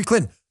 election from Hillary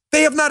Clinton.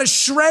 They have not a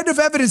shred of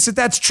evidence that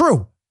that's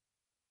true.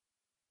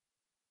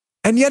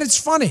 And yet it's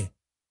funny.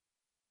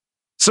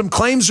 Some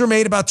claims were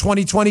made about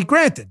 2020.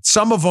 Granted,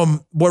 some of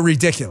them were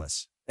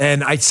ridiculous.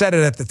 And I said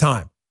it at the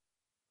time.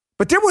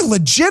 But there were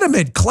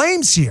legitimate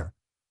claims here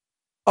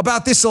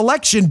about this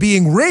election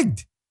being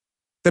rigged.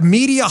 The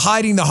media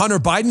hiding the Hunter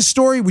Biden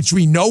story, which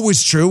we know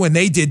was true, and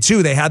they did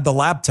too. They had the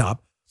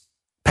laptop.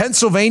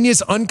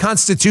 Pennsylvania's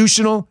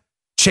unconstitutional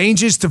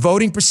changes to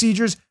voting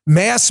procedures,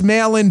 mass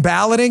mail-in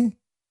balloting,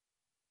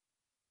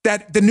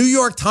 that the New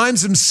York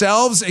Times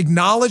themselves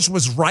acknowledged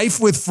was rife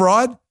with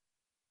fraud.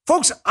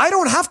 Folks, I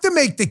don't have to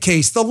make the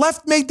case. The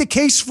left made the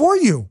case for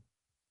you.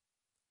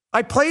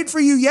 I played for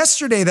you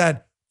yesterday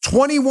that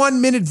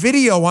 21-minute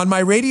video on my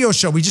radio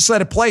show. We just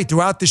let it play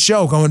throughout the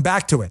show, going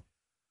back to it,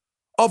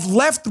 of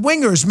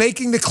left-wingers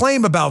making the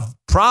claim about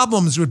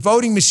problems with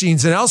voting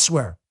machines and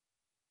elsewhere.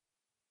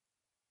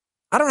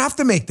 I don't have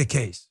to make the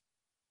case.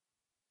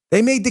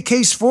 They made the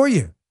case for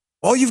you.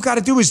 All you've got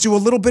to do is do a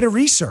little bit of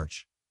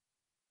research.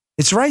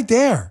 It's right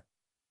there.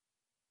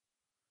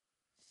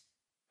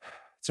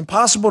 It's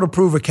impossible to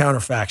prove a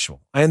counterfactual.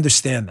 I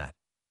understand that.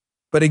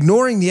 But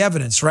ignoring the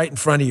evidence right in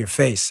front of your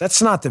face,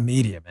 that's not the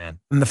media, man.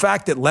 And the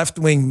fact that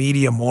left-wing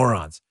media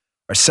morons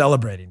are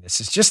celebrating this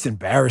is just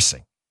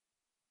embarrassing.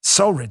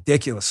 So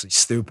ridiculously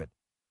stupid.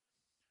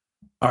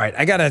 All right,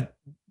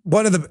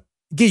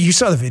 you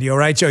saw the video,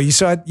 right, Joe? You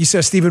saw it? You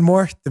saw Stephen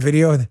Moore, the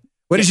video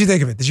What did you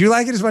think of it? Did you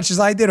like it as much as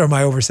I did, or am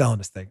I overselling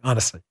this thing?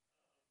 Honestly.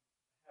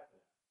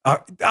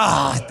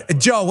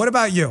 Joe, what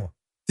about you?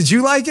 Did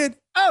you like it?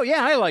 Oh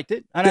yeah, I liked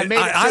it, and I made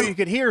it so you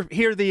could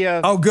hear the.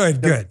 Oh,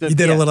 good. You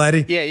did a little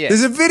edit. Yeah.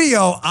 There's a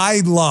video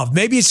I love.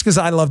 Maybe it's because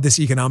I love this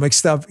economic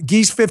stuff.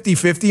 Geese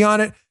 50-50 on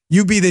it.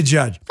 You be the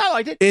judge. I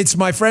liked it. It's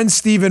my friend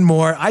Stephen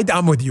Moore.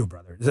 I'm with you,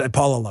 brother.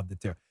 Paula loved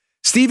it too.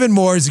 Stephen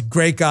Moore is a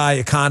great guy,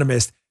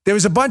 economist. There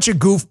was a bunch of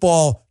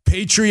goofball,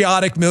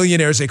 patriotic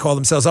millionaires, they call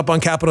themselves, up on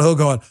Capitol Hill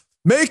going,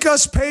 make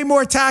us pay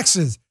more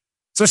taxes.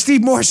 So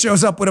Steve Moore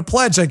shows up with a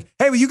pledge like,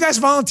 hey, will you guys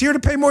volunteer to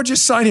pay more?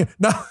 Just sign here.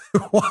 No,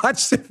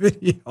 watch the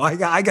video. I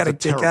got a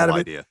kick out of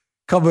it. Idea.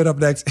 Coming up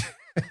next.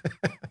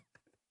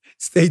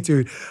 Stay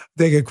tuned.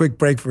 Take a quick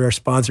break for our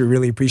sponsor.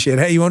 Really appreciate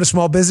it. Hey, you own a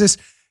small business?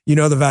 You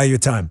know the value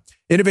of time.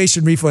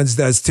 Innovation Refunds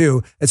does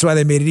too. That's why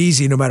they made it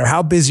easy, no matter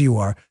how busy you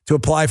are, to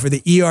apply for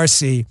the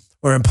ERC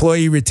or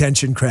Employee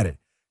Retention Credit.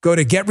 Go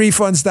to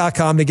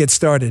getrefunds.com to get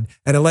started,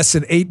 and in less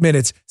than 8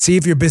 minutes, see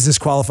if your business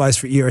qualifies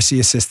for ERC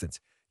assistance.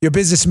 Your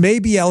business may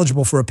be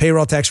eligible for a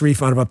payroll tax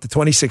refund of up to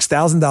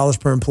 $26,000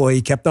 per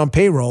employee kept on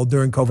payroll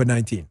during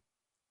COVID-19.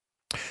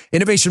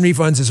 Innovation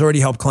Refunds has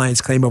already helped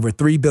clients claim over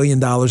 $3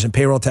 billion in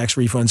payroll tax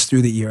refunds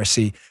through the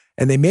ERC,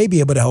 and they may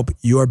be able to help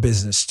your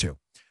business too.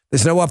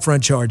 There's no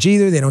upfront charge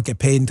either. They don't get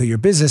paid until your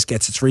business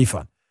gets its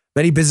refund.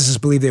 Many businesses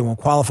believe they won't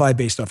qualify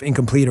based off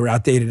incomplete or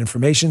outdated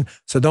information,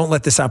 so don't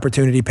let this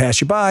opportunity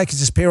pass you by because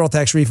this payroll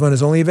tax refund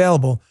is only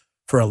available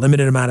for a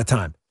limited amount of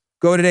time.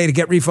 Go today to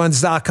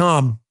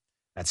getrefunds.com.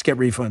 That's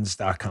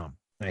getrefunds.com.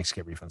 Thanks,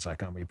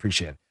 getrefunds.com. We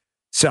appreciate it.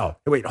 So,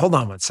 wait, hold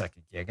on one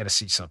second. Yeah, I got to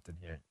see something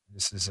here.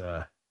 This is,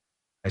 I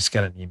just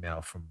got an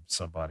email from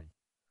somebody.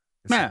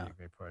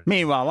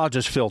 Meanwhile, I'll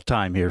just fill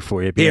time here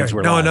for you. Here,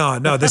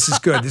 no, this is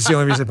good. This is the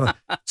only reason.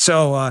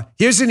 So,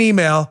 here's an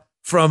email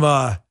from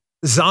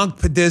Zonk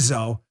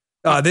Pedizzo.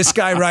 This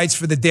guy writes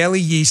for the Daily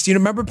Yeast. Do you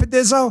remember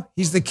Pedizzo?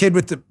 He's the kid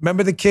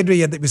remember the kid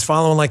that was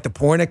following like the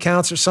porn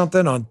accounts or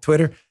something on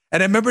Twitter?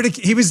 And I remember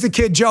he was the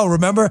kid, Joe,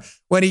 remember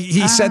when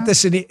he sent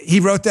this and he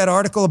wrote that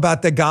article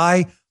about the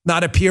guy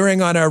not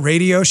appearing on our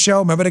radio show?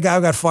 Remember the guy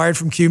who got fired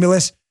from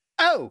Cumulus?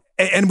 Oh.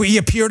 And he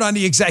appeared on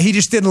he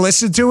just didn't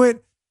listen to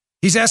it.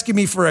 He's asking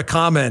me for a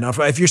comment.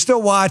 If you're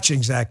still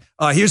watching, Zach,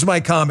 here's my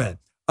comment.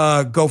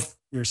 Go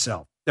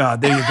yourself. There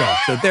you go.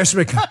 So there's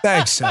my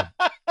thanks, son.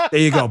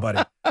 There you go, buddy.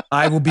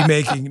 I will be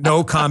making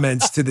no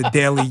comments to the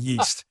Daily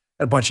Yeast.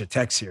 Got a bunch of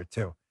texts here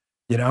too,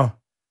 you know?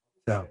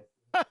 So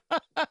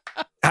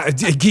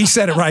Guy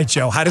said it right,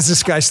 Joe. How does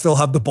this guy still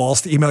have the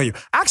balls to email you?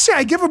 Actually,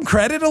 I give him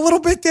credit a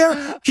little bit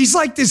there. He's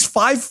like this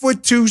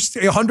 5'2",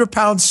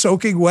 100-pound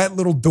soaking wet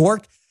little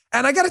dork.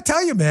 And I got to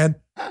tell you, man,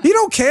 he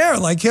don't care.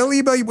 Like, he'll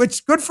email you,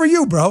 which good for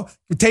you, bro.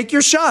 You take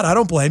your shot. I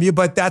don't blame you,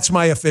 but that's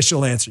my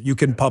official answer. You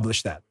can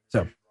publish that.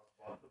 So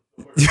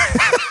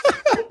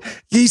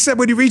he said,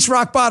 when you reach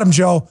rock bottom,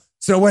 Joe,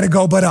 so way to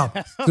go, but up.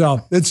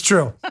 So it's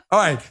true. All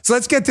right. So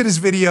let's get to this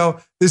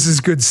video. This is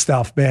good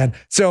stuff, man.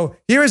 So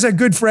here is our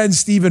good friend,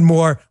 Stephen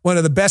Moore, one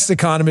of the best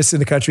economists in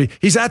the country.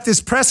 He's at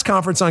this press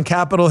conference on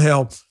Capitol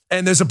Hill,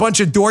 and there's a bunch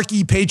of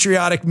dorky,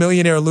 patriotic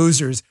millionaire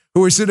losers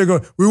who are sitting there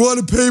going, we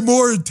want to pay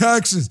more in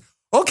taxes.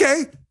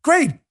 Okay,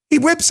 great. He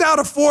whips out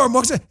a form.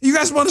 You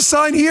guys want to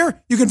sign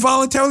here? You can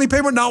voluntarily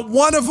pay more. Not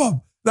one of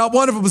them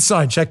will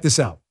sign. Check this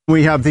out.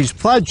 We have these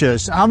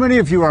pledges. How many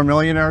of you are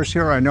millionaires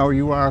here? I know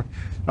you are.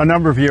 A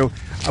number of you.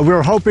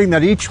 We're hoping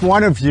that each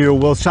one of you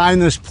will sign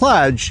this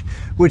pledge,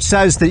 which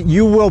says that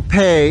you will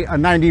pay a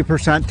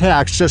 90%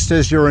 tax, just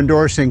as you're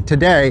endorsing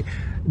today,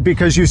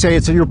 because you say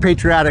it's your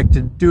patriotic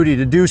duty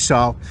to do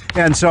so.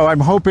 And so I'm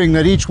hoping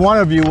that each one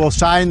of you will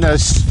sign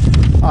this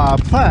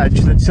pledge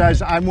that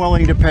says I'm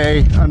willing to pay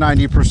a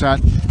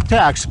 90%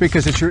 tax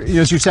because it's your,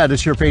 as you said,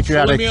 it's your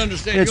patriotic. So let me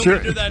understand. You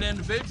want me to do that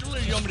individually,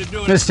 or you want me to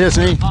do it? Miss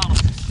Disney.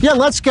 Yeah,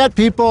 let's get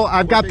people.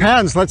 I've got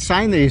pens. Let's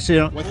sign these,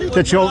 so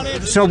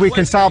we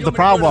can solve the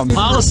problem.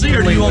 Policy,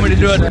 or do you want me to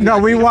do it? No,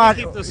 we want.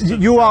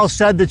 You all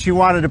said that you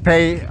wanted to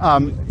pay.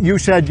 You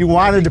said you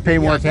wanted to pay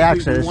more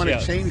taxes. We want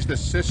to change the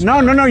system.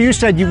 No. You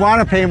said you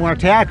want to pay more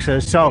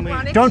taxes. So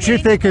don't you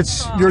think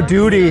it's your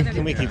duty?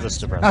 Can we keep this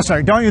to President? I'm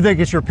sorry. Don't you think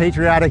it's your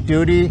patriotic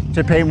duty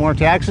to pay more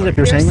taxes? If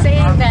you're saying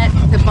that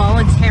the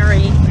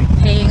voluntary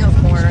paying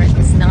of more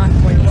is not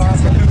what he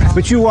has.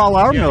 But you all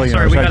are millionaires.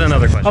 Sorry, we got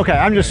another question. Okay,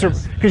 I'm just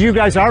because you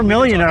guys are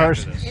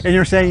millionaires, and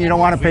you're saying you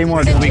don't want to pay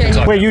more.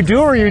 Wait, you do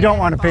or you don't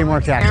want to pay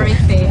more taxes?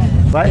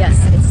 What? Yes,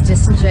 it's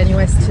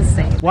disingenuous to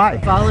say. Why?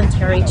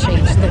 Voluntary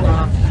change to the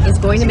law is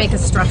going to make a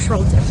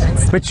structural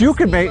difference. But you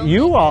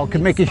all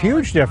could make a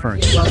huge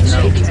difference.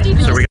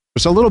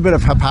 There's a little bit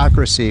of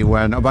hypocrisy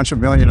when a bunch of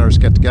millionaires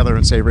get together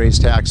and say raise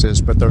taxes,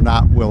 but they're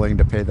not willing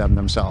to pay them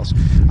themselves.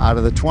 Out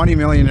of the 20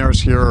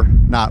 millionaires here,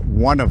 not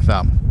one of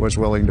them was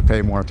willing to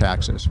pay more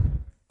taxes.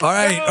 All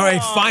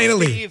right,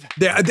 finally.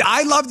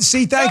 I love to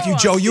see, thank you,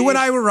 Joe. You and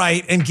I were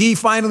right, and Guy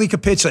finally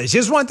capitulates.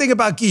 Here's one thing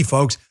about Guy,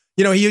 folks.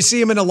 You know, you see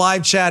him in a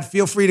live chat.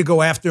 Feel free to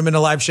go after him in a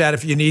live chat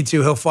if you need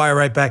to. He'll fire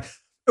right back.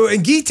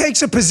 And Guy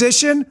takes a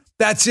position,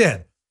 that's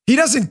it. He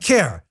doesn't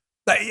care.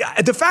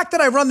 The fact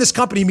that I run this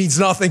company means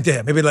nothing to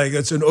him. Maybe like,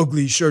 it's an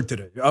ugly shirt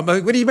today. I'm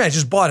like, what do you mean? I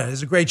just bought it.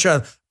 It's a great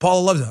shirt.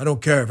 Paula loves it. I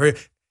don't care.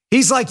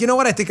 He's like, you know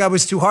what? I think I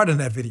was too hard on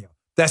that video.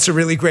 That's a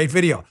really great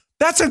video.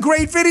 That's a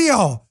great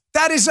video.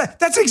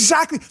 That's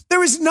exactly,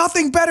 there is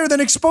nothing better than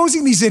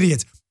exposing these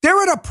idiots.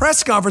 They're at a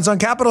press conference on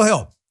Capitol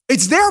Hill.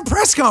 It's their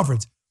press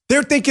conference.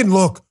 They're thinking,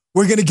 look,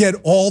 we're going to get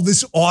all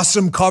this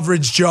awesome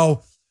coverage,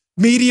 Joe.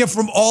 Media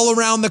from all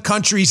around the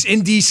country's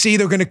in D.C.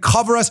 They're going to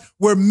cover us.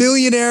 We're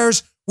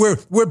millionaires.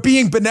 We're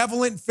being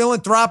benevolent and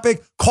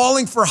philanthropic,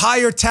 calling for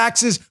higher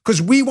taxes because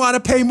we want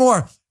to pay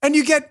more. And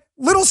you get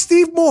little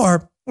Steve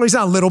Moore. Well, he's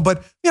not little,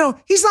 but,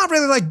 he's not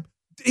really like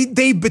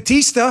Dave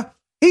Bautista.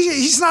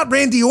 He's not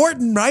Randy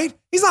Orton, right?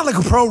 He's not like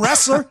a pro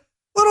wrestler.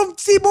 Little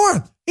Steve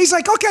Moore. He's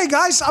like, okay,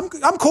 guys,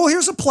 I'm cool.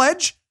 Here's a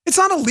pledge. It's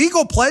not a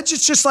legal pledge.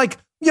 It's just like,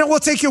 we'll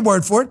take your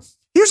word for it.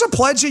 Here's a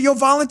pledge that you'll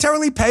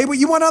voluntarily pay what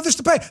you want others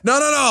to pay.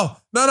 No.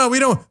 We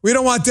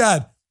don't want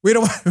that. We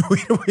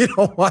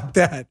don't want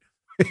that.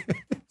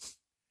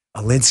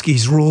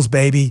 Alinsky's rules,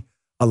 baby.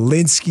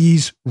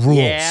 Alinsky's rules.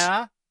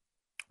 Yeah.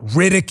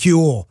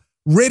 Ridicule,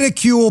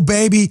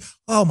 baby.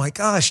 Oh my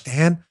gosh,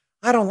 Dan.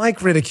 I don't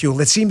like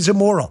ridicule. It seems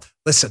immoral.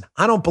 Listen,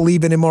 I don't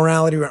believe in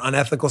immorality or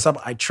unethical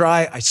stuff. I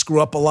try. I screw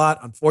up a lot.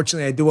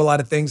 Unfortunately, I do a lot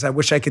of things I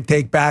wish I could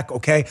take back,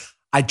 okay?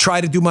 I try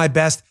to do my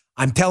best.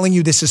 I'm telling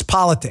you, this is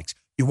politics.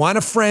 You want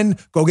a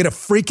friend, go get a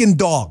freaking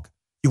dog.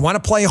 You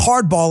want to play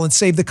hardball and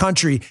save the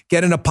country,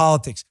 get into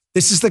politics.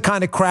 This is the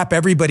kind of crap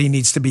everybody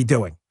needs to be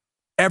doing.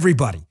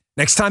 Everybody.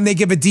 Next time they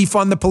give a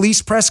defund the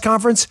police press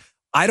conference,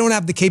 I don't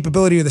have the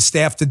capability or the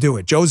staff to do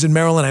it. Joe's in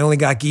Maryland. I only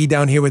got Guy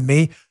down here with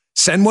me.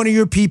 Send one of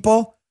your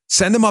people.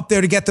 Send them up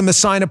there to get them to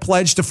sign a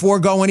pledge to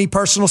forego any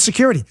personal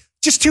security.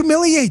 Just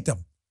humiliate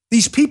them.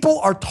 These people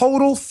are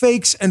total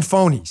fakes and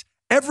phonies.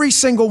 Every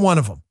single one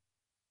of them.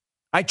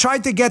 I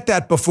tried to get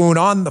that buffoon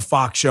on the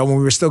Fox show when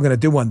we were still going to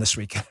do one this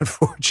weekend.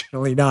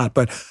 Unfortunately not.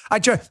 But I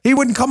tried. He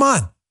wouldn't come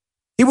on.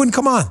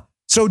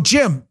 So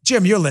Jim,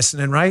 you're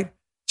listening, right?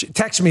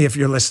 Text me if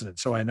you're listening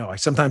so I know.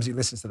 Sometimes he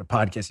listens to the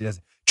podcast. He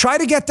doesn't. Try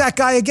to get that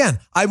guy again.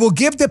 I will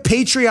give the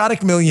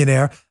patriotic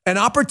millionaire an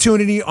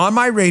opportunity on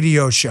my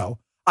radio show.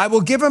 I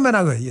will give him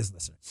he is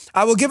listening.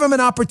 I will give him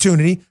an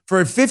opportunity for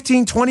a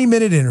 15,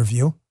 20-minute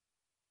interview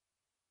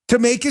to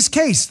make his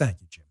case. Thank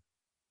you, Jim.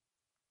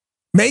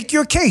 Make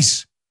your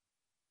case.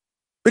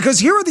 Because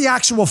here are the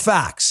actual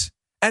facts.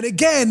 And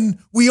again,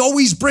 we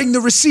always bring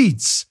the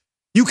receipts.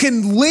 You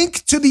can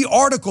link to the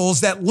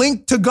articles that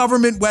link to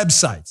government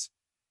websites.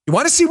 You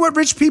want to see what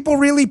rich people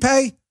really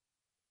pay?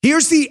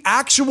 Here's the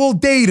actual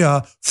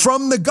data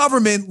from the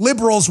government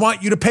liberals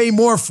want you to pay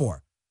more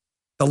for.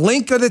 The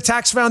link of the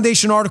Tax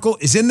Foundation article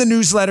is in the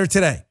newsletter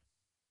today.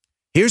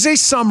 Here's a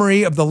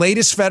summary of the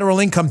latest federal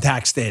income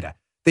tax data.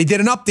 They did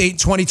an update in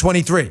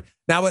 2023.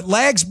 Now, it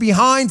lags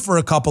behind for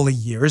a couple of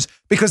years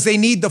because they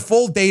need the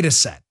full data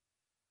set.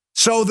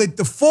 So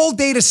the full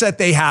data set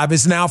they have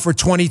is now for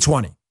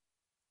 2020.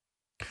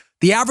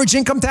 The average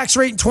income tax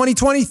rate in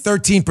 2020,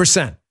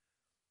 13%.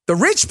 The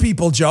rich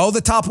people, Joe,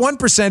 the top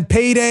 1%,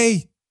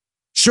 paid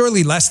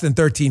surely less than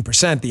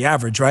 13%, the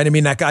average, right? I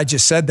mean, that guy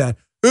just said that.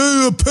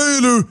 Hey, pay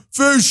their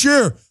fair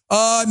share.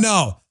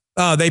 No,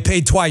 they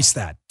paid twice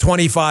that,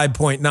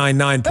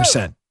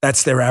 25.99%. Oh.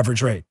 That's their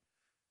average rate.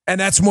 And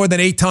that's more than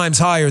 8 times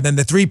higher than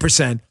the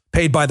 3%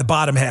 paid by the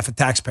bottom half of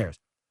taxpayers.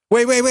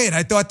 Wait.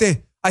 I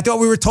thought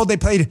we were told they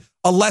paid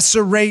a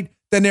lesser rate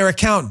than their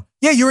accountant.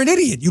 Yeah, you're an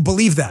idiot. You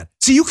believe that.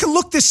 So you can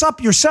look this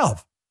up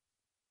yourself.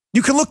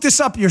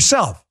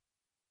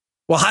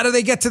 Well, how do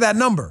they get to that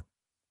number?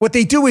 What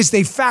they do is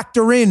they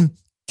factor in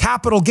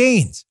capital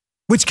gains,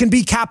 which can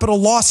be capital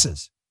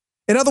losses.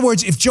 In other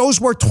words, if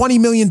Joe's worth $20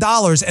 million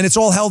and it's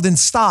all held in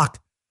stock,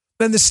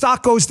 then the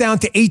stock goes down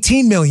to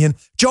 $18 million.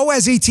 Joe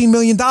has $18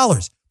 million,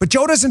 but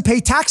Joe doesn't pay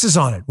taxes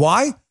on it.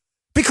 Why?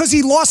 Because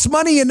he lost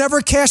money and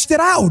never cashed it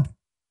out.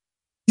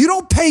 You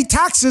don't pay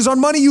taxes on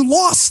money you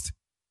lost.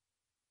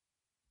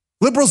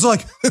 Liberals are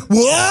like,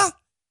 what?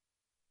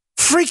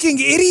 Freaking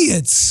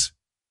idiots.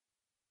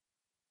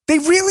 They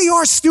really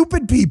are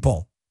stupid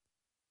people.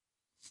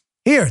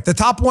 Here, the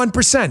top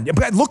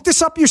 1%. Look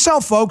this up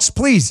yourself, folks,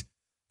 please.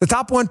 The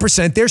top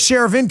 1%, their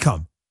share of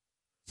income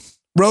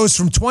rose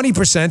from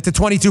 20% to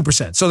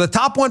 22%. So the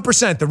top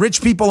 1%, the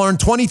rich people earn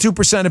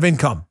 22% of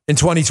income in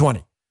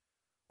 2020.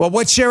 Well,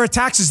 what share of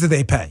taxes do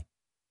they pay?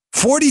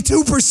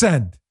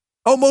 42%.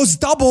 Almost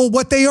double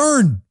what they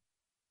earn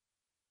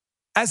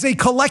as a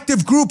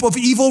collective group of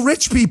evil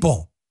rich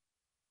people.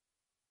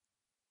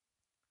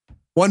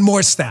 One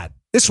more stat.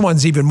 This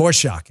one's even more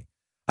shocking.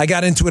 I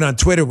got into it on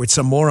Twitter with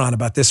some moron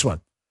about this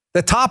one.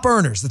 The top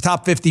earners, the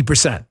top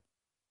 50%,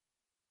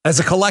 as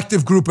a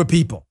collective group of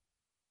people,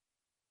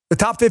 the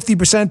top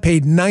 50%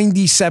 paid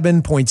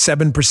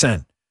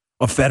 97.7%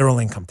 of federal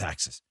income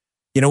taxes.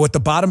 You know what the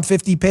bottom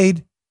 50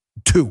 paid?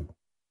 2%.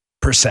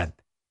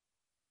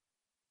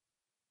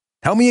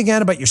 Tell me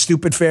again about your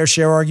stupid fair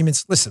share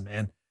arguments. Listen,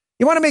 man,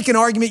 you want to make an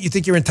argument, you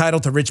think you're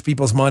entitled to rich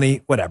people's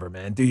money, whatever,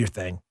 man, do your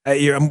thing.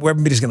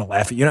 Everybody's going to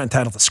laugh at you. You're not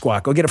entitled to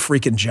squat. Go get a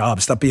freaking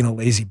job. Stop being a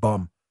lazy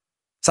bum.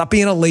 Stop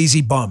being a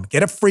lazy bum.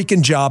 Get a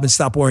freaking job and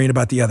stop worrying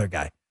about the other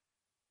guy.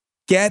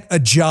 Get a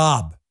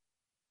job.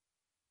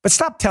 But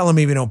stop telling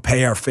me we don't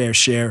pay our fair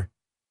share.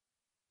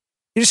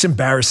 You're just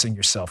embarrassing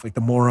yourself like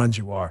the morons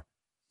you are.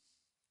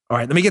 All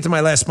right, let me get to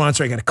my last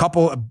sponsor. I got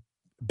a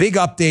big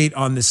update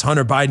on this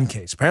Hunter Biden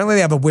case. Apparently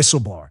they have a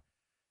whistleblower.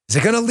 Is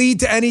it going to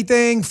lead to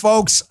anything,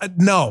 folks?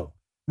 No.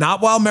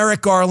 Not while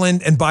Merrick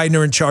Garland and Biden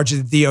are in charge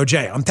of the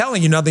DOJ. I'm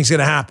telling you, nothing's going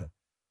to happen.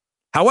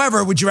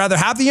 However, would you rather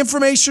have the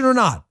information or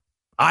not?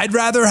 I'd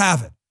rather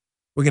have it.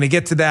 We're going to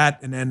get to that,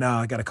 and then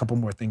I got a couple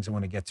more things I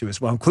want to get to as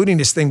well, including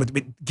this thing with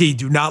Guy.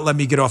 Do not let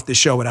me get off this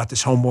show without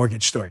this home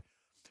mortgage story.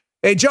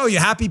 Hey, Joe, you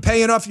happy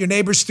paying off your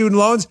neighbor's student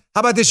loans? How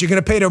about this? You're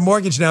going to pay their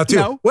mortgage now, too.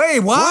 No. Wait,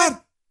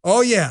 what?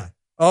 Oh, yeah.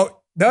 Oh,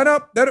 no.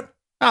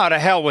 Oh, the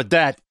hell with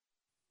that.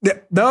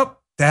 Nope.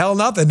 The hell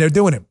nothing. They're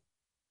doing it.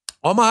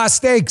 Omaha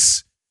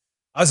Steaks.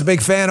 I was a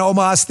big fan of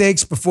Omaha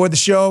Steaks before the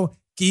show.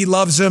 Guy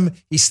loves them.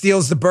 He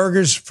steals the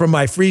burgers from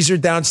my freezer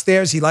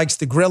downstairs. He likes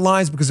the grill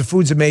lines because the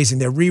food's amazing.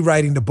 They're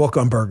rewriting the book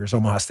on burgers,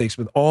 Omaha Steaks,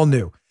 with all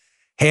new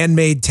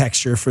handmade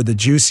texture for the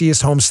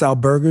juiciest homestyle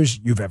burgers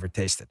you've ever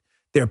tasted.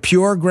 Their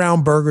pure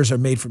ground burgers are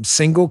made from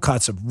single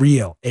cuts of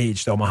real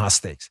aged Omaha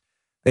steaks.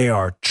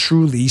 They're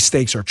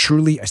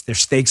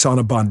steaks on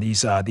a bun,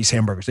 these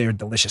hamburgers. They are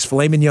delicious.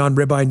 Filet mignon,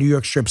 ribeye, New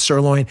York strip,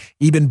 sirloin,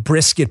 even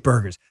brisket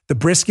burgers. The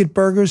brisket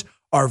burgers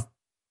are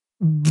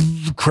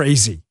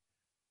crazy.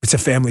 It's a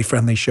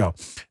family-friendly show.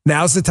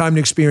 Now's the time to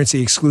experience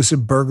the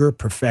exclusive burger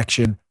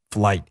perfection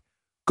flight.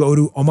 Go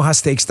to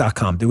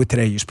omahasteaks.com. Do it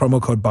today. Use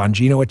promo code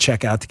Bongino at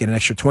checkout to get an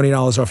extra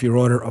 $20 off your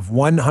order of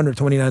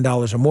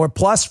 $129 or more,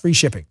 plus free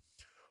shipping.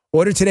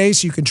 Order today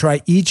so you can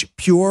try each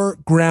pure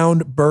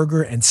ground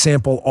burger and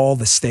sample all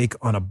the steak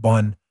on a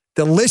bun.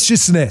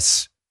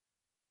 Deliciousness.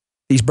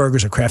 These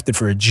burgers are crafted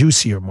for a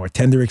juicier, more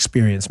tender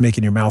experience,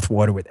 making your mouth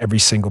water with every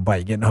single bite.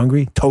 You getting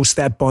hungry? Toast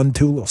that bun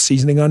too, a little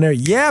seasoning on there.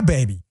 Yeah,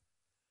 baby.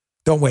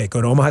 Don't wait.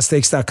 Go to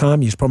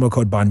omahasteaks.com. Use promo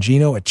code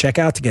Bongino at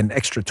checkout to get an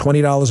extra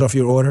 $20 off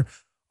your order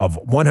of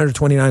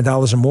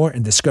 $129 or more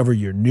and discover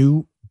your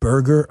new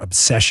burger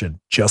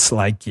obsession, just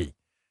like Guy.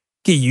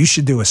 Guy, you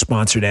should do a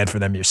sponsored ad for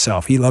them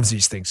yourself. He loves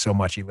these things so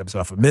much. He lives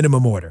off a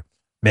minimum order.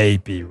 May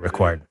be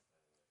required.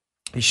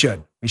 He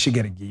should. We should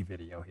get a Guy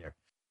video here.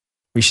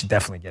 We should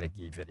definitely get a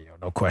Guy video.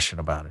 No question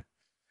about it.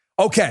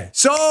 Okay,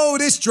 so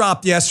this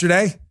dropped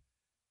yesterday.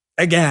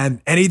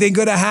 Again, anything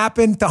going to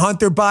happen to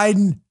Hunter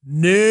Biden?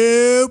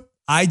 Nope.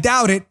 I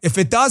doubt it. If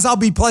it does, I'll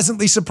be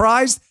pleasantly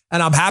surprised,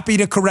 and I'm happy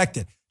to correct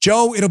it.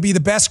 Joe, it'll be the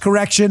best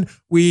correction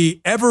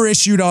we ever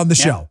issued on the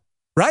show,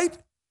 right?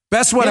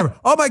 Best whatever.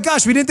 Yep. Oh, my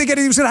gosh, we didn't think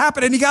anything was going to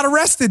happen, and he got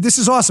arrested. This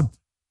is awesome.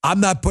 I'm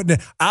not putting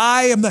it.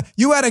 I am not.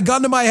 You had a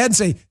gun to my head and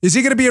say, is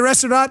he going to be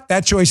arrested or not?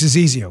 That choice is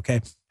easy,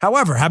 okay?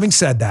 However, having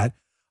said that,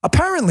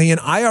 apparently an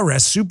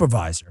IRS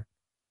supervisor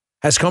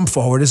has come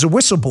forward as a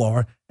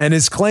whistleblower and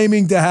is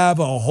claiming to have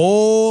a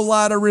whole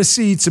lot of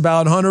receipts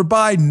about Hunter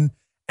Biden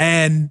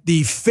and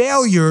the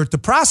failure to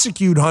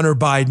prosecute Hunter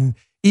Biden,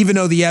 even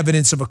though the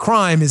evidence of a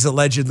crime is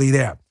allegedly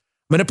there. I'm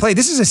going to play.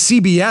 This is a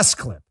CBS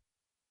clip.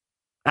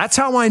 That's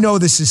how I know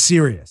this is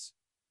serious.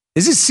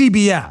 This is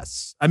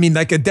CBS. I mean,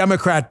 like a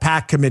Democrat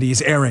PAC committee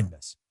is airing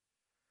this.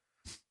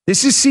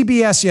 This is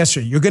CBS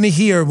yesterday. You're going to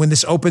hear when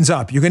this opens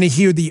up, you're going to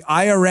hear the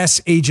IRS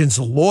agent's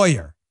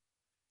lawyer.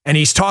 And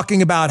he's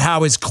talking about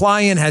how his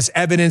client has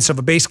evidence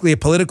of basically a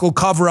political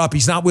cover-up.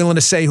 He's not willing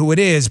to say who it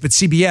is, but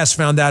CBS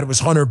found out it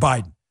was Hunter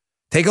Biden.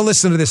 Take a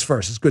listen to this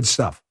first. It's good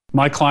stuff.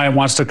 My client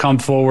wants to come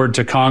forward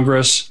to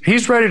Congress.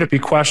 He's ready to be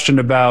questioned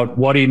about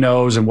what he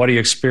knows and what he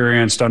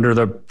experienced under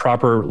the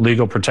proper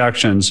legal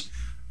protections.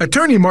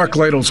 Attorney Mark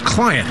Lytle's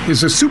client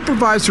is a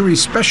supervisory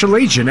special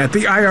agent at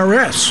the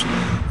IRS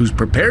who's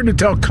prepared to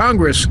tell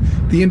Congress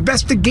the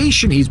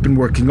investigation he's been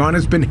working on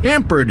has been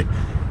hampered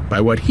by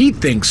what he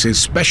thinks is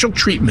special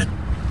treatment.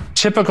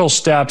 Typical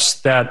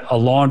steps that a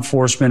law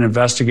enforcement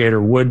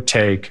investigator would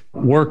take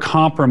were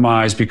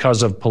compromised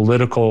because of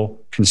political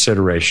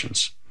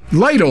considerations.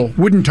 Lytle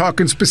wouldn't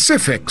talk in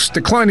specifics,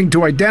 declining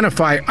to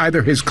identify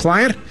either his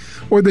client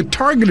or the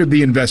target of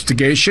the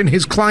investigation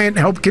his client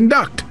helped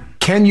conduct.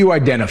 Can you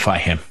identify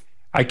him?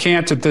 I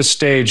can't at this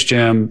stage,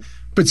 Jim.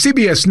 But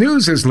CBS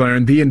News has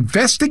learned the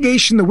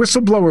investigation the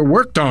whistleblower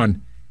worked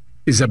on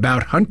is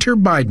about Hunter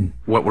Biden.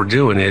 What we're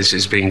doing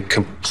is being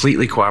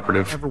completely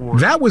cooperative.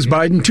 That was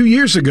Biden 2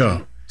 years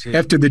ago,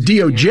 after the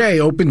DOJ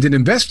opened an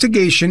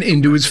investigation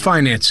into his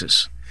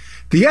finances.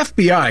 The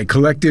FBI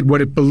collected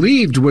what it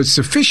believed was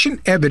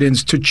sufficient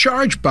evidence to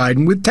charge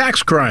Biden with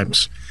tax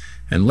crimes,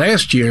 and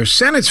last year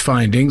sent its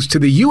findings to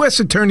the U.S.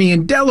 Attorney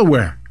in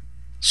Delaware.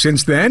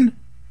 Since then,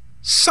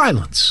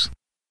 silence.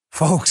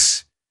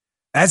 Folks,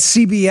 that's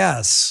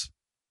CBS.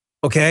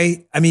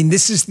 Okay? I mean,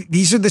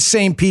 these are the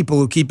same people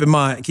who keep in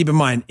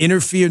mind,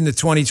 interfered in the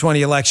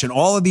 2020 election.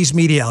 All of these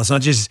media outlets,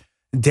 not just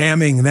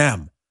damning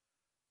them,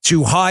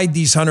 to hide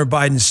these Hunter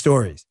Biden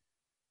stories.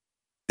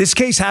 This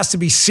case has to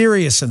be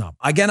serious enough.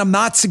 Again, I'm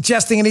not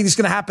suggesting anything's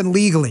going to happen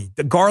legally.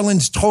 The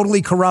Garland's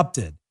totally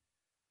corrupted.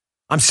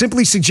 I'm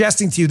simply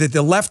suggesting to you that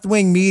the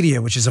left-wing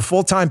media, which is a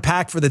full-time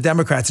pack for the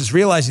Democrats, is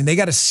realizing they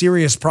got a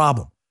serious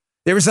problem.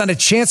 There is not a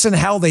chance in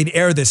hell they'd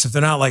air this if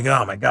they're not like,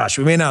 oh my gosh,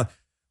 we may not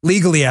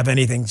legally have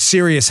anything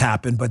serious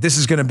happen, but this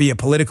is going to be a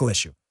political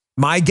issue.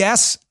 My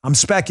guess, I'm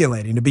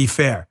speculating to be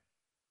fair.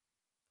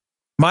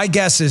 My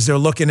guess is they're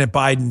looking at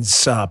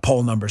Biden's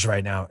poll numbers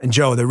right now. And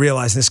Joe, they're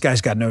realizing this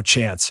guy's got no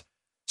chance.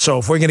 So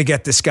if we're going to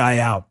get this guy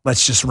out,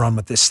 let's just run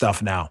with this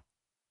stuff now.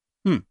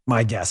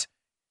 My guess.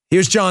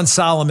 Here's John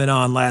Solomon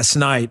on last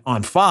night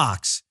on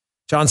Fox.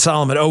 John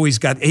Solomon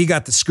he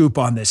got the scoop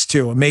on this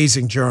too.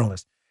 Amazing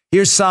journalist.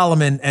 Here's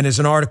Solomon, and there's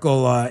an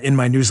article in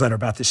my newsletter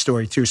about this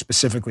story too,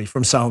 specifically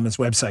from Solomon's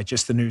website,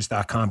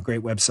 justthenews.com.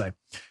 Great website.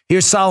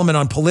 Here's Solomon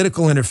on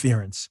political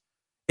interference.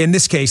 In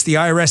this case, the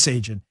IRS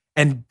agent.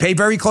 And pay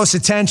very close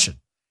attention.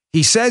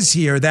 He says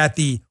here that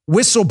the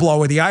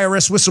whistleblower, the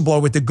IRS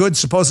whistleblower with the goods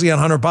supposedly on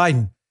Hunter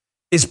Biden,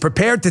 is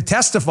prepared to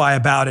testify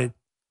about it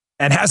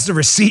and has the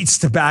receipts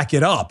to back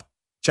it up.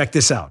 Check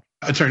this out.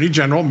 Attorney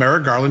General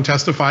Merrick Garland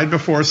testified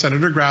before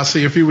Senator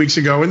Grassley a few weeks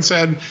ago and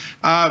said,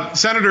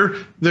 Senator,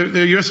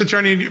 the U.S.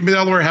 Attorney in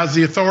Delaware has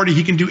the authority.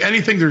 He can do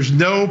anything. There's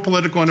no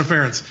political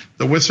interference.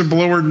 The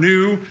whistleblower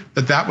knew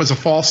that was a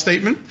false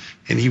statement,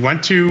 and he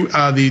went to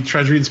the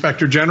Treasury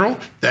Inspector General,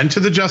 then to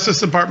the Justice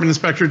Department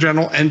Inspector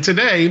General, and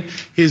today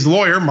his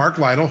lawyer, Mark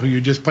Lytle, who you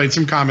just played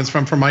some comments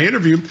from my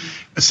interview,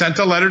 sent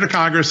a letter to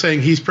Congress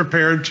saying he's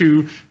prepared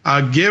to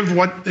give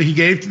what he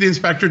gave to the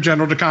Inspector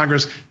General to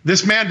Congress.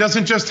 This man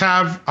doesn't just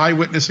have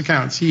eyewitness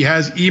accounts. He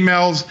has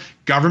emails,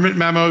 government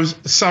memos,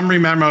 summary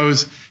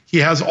memos. He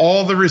has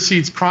all the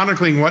receipts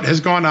chronicling what has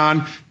gone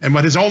on and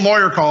what his own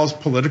lawyer calls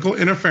political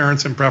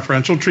interference and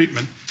preferential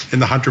treatment in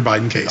the Hunter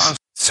Biden case.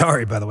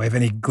 Sorry, by the way, if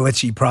any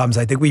glitchy problems.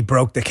 I think we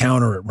broke the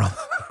counter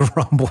at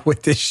Rumble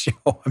with this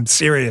show. I'm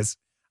serious.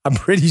 I'm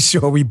pretty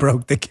sure we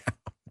broke the counter.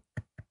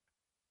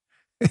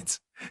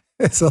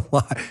 It's a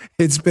lot.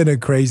 It's been a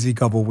crazy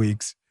couple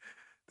weeks.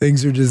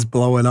 Things are just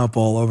blowing up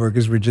all over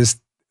because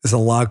there's a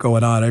lot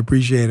going on. I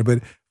appreciate it.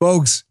 But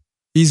folks,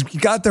 he's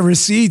got the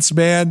receipts,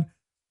 man.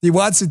 He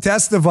wants to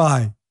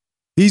testify.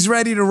 He's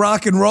ready to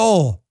rock and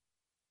roll.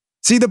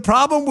 See, the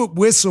problem with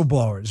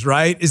whistleblowers,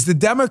 right, is the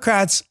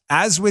Democrats,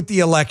 as with the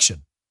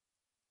election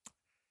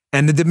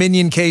and the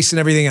Dominion case and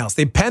everything else,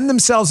 they pen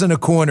themselves in a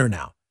corner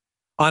now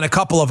on a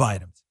couple of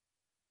items.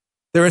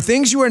 There are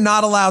things you are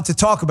not allowed to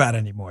talk about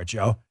anymore,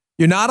 Joe.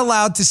 You're not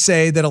allowed to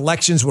say that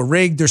elections were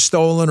rigged or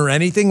stolen or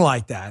anything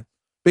like that,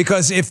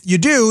 because if you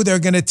do, they're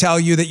going to tell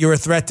you that you're a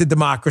threat to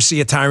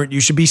democracy, a tyrant,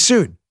 you should be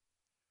sued.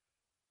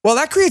 Well,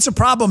 that creates a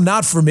problem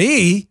not for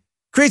me,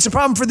 creates a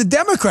problem for the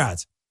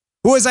Democrats,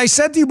 who, as I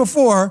said to you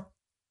before,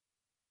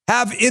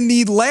 have in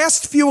the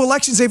last few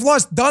elections they've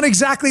lost done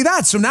exactly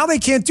that. So now they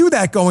can't do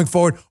that going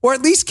forward, or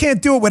at least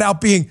can't do it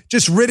without being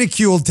just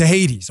ridiculed to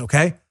Hades,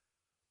 okay?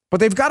 But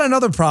they've got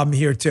another problem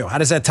here too. How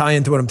does that tie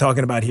into what I'm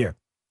talking about here?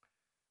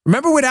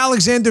 Remember with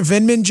Alexander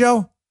Vindman,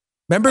 Joe?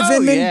 Remember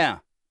Vindman?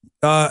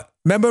 Yeah.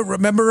 Remember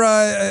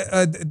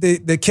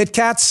the Kit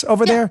Kats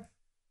over there?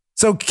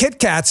 So Kit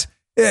Kats,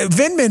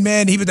 Vindman,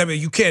 man,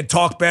 you can't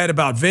talk bad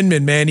about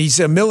Vindman, man. He's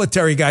a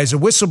military guy. He's a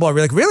whistleblower.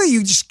 You're like, really?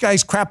 You just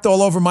guys crapped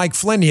all over Mike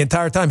Flynn the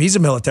entire time. He's a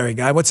military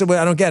guy. I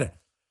don't get it.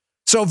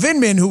 So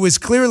Vindman, who was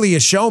clearly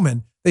a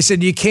showman, they said,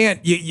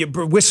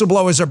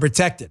 whistleblowers are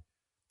protected.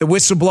 The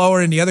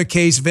whistleblower in the other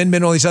case,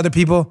 Vindman, all these other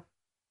people.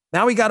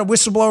 Now we got a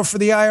whistleblower for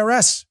the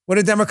IRS. What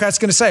are Democrats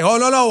going to say? Oh,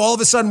 no, all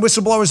of a sudden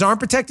whistleblowers aren't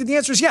protected? The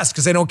answer is yes,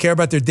 because they don't care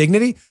about their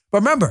dignity. But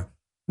remember,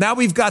 now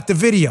we've got the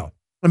video.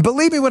 And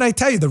believe me when I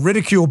tell you, the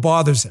ridicule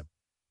bothers him.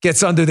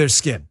 Gets under their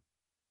skin.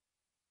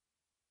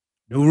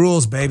 New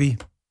rules, baby.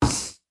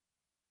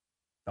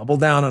 Double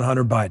down on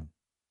Hunter Biden.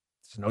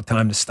 There's no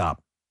time to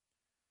stop.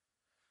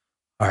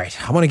 All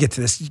right, I want to get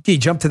to this.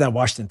 Jump to that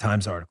Washington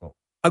Times article.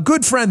 A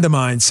good friend of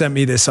mine sent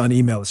me this on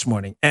email this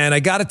morning. And I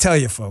got to tell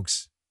you,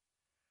 folks,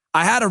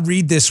 I had to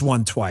read this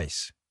one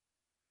twice.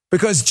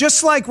 Because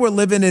just like we're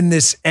living in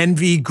this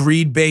envy,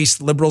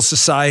 greed-based liberal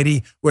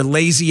society where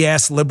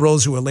lazy-ass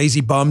liberals who are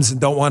lazy bums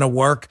and don't want to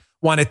work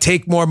want to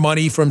take more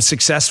money from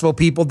successful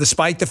people,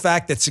 despite the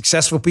fact that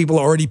successful people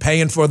are already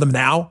paying for them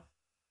now.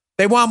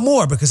 They want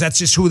more because that's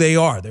just who they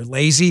are. They're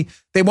lazy.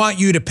 They want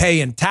you to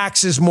pay in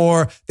taxes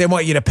more. They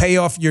want you to pay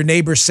off your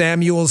neighbor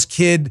Samuel's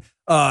kid,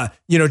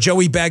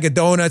 Joey Bag of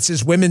Donuts,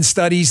 his women's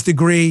studies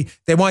degree.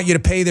 They want you to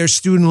pay their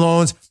student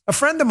loans. A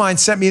friend of mine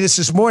sent me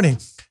this morning.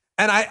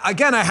 And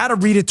I had to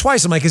read it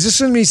twice. I'm like, is this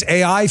one of these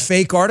AI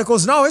fake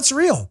articles? No, it's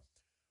real.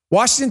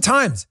 Washington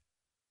Times.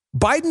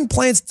 Biden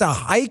plans to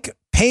hike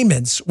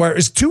payments, or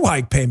is to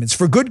hike payments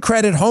for good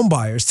credit home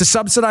buyers to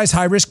subsidize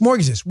high-risk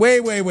mortgages.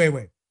 Wait.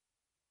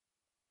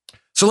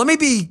 So let me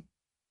be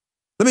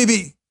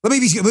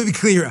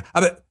clear.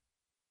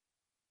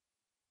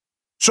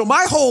 So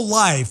my whole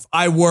life,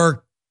 I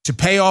worked to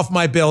pay off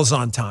my bills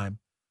on time.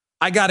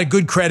 I got a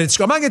good credit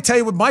score. I'm not going to tell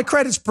you what my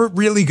credit's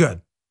really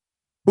good.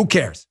 Who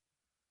cares?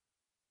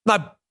 I'm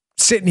not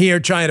sitting here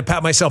trying to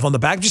pat myself on the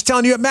back. I'm just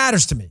telling you it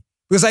matters to me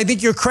because I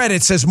think your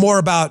credit says more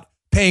about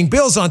paying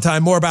bills on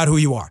time, more about who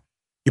you are.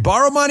 You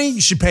borrow money,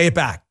 you should pay it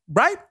back,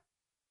 right?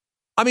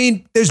 I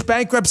mean, there's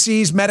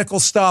bankruptcies, medical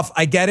stuff.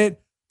 I get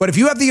it. But if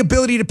you have the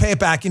ability to pay it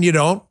back and you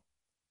don't,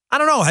 I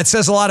don't know. That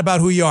says a lot about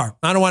who you are.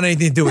 I don't want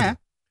anything to do with it.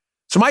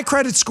 So my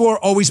credit score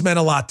always meant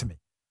a lot to me.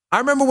 I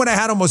remember when I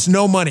had almost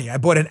no money, I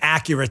bought an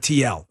Acura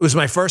TL. It was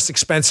my first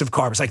expensive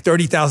car. It was like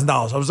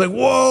 $30,000. I was like,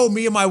 whoa,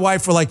 me and my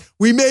wife were like,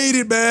 we made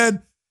it,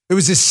 man. It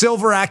was this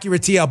silver Acura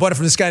TL. I bought it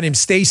from this guy named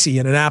Stacy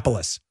in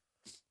Annapolis.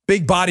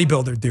 Big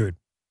bodybuilder dude.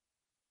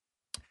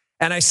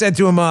 And I said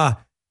to him,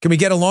 can we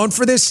get a loan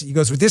for this? He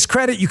goes, with this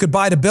credit, you could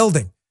buy the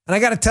building. And I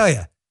got to tell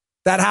you,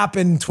 that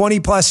happened 20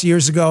 plus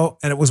years ago.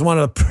 And it was one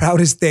of the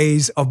proudest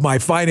days of my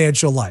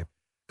financial life.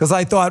 Because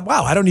I thought,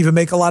 wow, I don't even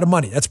make a lot of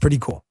money. That's pretty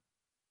cool.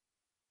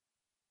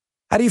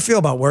 How do you feel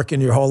about working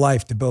your whole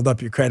life to build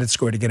up your credit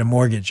score to get a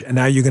mortgage? And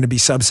now you're going to be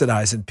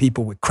subsidizing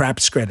people with crap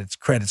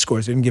credit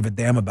scores who didn't give a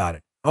damn about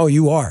it. Oh,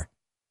 you are.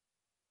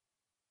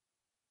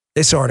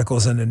 This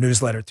article's in the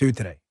newsletter too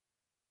today.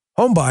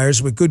 Home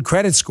buyers with good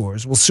credit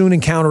scores will soon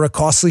encounter a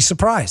costly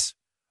surprise.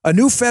 A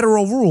new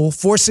federal rule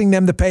forcing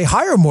them to pay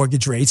higher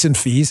mortgage rates and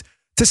fees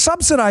to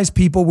subsidize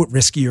people with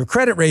riskier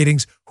credit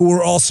ratings who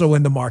are also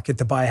in the market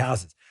to buy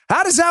houses.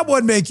 How does that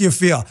one make you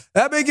feel?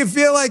 That make you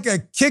feel like a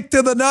kick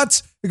to the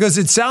nuts? Because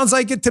it sounds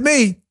like it to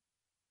me.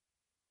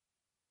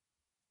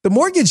 The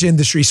mortgage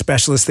industry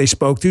specialists they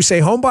spoke to say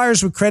home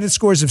buyers with credit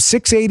scores of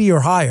 680 or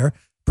higher,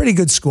 pretty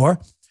good score,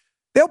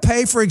 they'll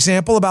pay, for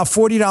example, about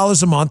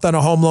 $40 a month on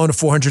a home loan of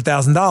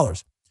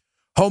 $400,000.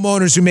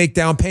 Homeowners who make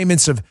down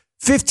payments of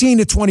 15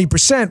 to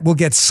 20% will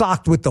get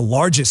socked with the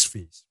largest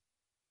fees.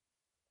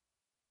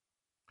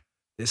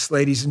 This,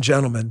 ladies and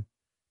gentlemen,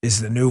 is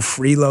the new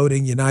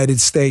freeloading United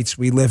States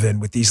we live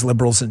in with these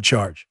liberals in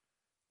charge.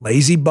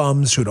 Lazy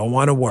bums who don't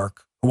want to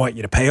work, who want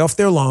you to pay off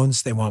their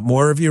loans. They want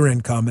more of your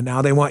income, and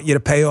now they want you to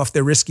pay off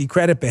their risky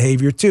credit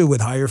behavior too with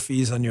higher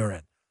fees on your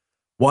end.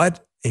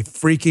 What a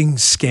freaking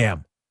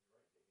scam.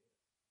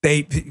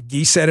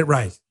 Guy said it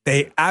right.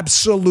 They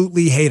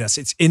absolutely hate us.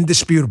 It's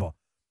indisputable.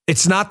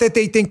 It's not that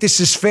they think this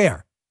is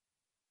fair.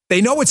 They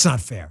know it's not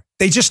fair.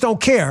 They just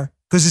don't care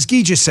because, as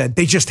Guy just said,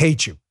 they just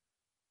hate you.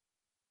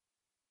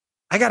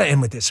 I got to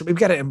end with this. We've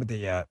got to end with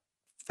the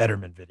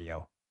Fetterman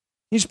video.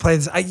 You just play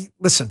this.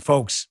 Listen,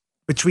 folks,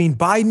 between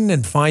Biden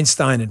and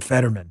Feinstein and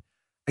Fetterman,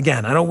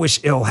 again, I don't wish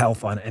ill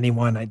health on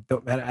anyone.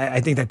 I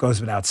think that goes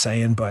without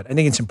saying, but I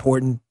think it's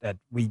important that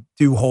we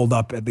do hold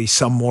up at least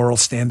some moral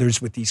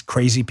standards with these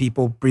crazy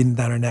people breathing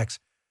down our necks.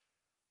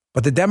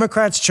 But the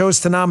Democrats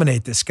chose to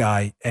nominate this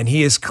guy, and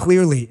he is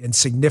clearly in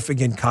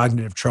significant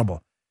cognitive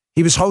trouble.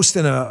 He was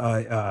hosting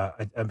a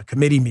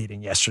committee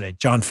meeting yesterday,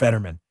 John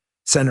Fetterman,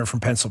 senator from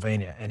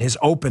Pennsylvania, and his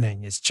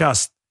opening is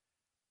just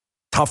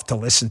tough to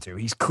listen to.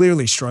 He's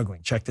clearly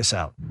struggling. Check this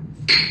out.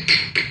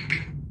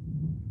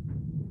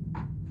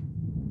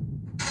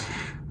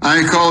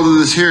 I call to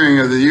this hearing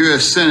of the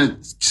U.S.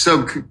 Senate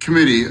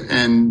Subcommittee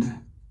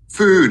on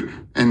Food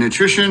and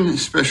Nutrition,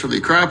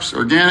 Specialty Crops,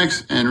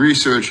 Organics, and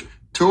Research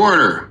to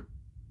order.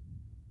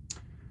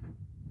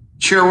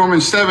 Chairwoman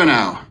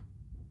Stabenow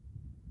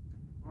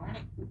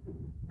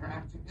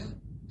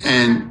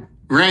and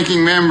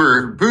Ranking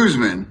Member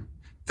Boozman,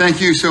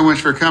 thank you so much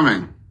for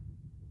coming.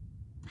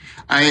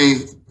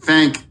 I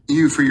thank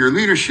you for your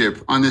leadership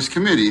on this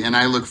committee, and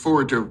I look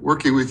forward to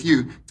working with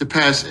you to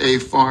pass a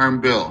farm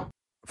bill.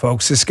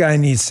 Folks, this guy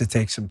needs to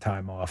take some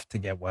time off to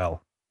get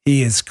well.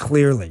 He is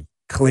clearly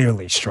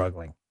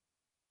struggling.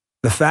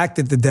 The fact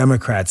that the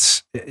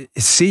Democrats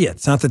see it,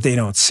 it's not that they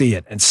don't see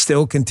it, and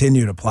still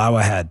continue to plow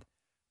ahead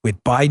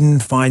with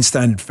Biden,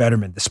 Feinstein, and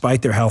Fetterman,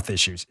 despite their health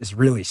issues, is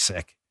really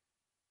sick.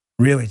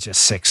 Really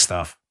just sick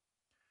stuff.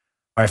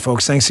 All right,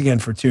 folks, thanks again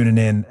for tuning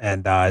in.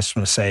 And I just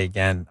want to say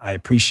again, I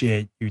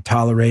appreciate you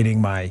tolerating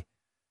my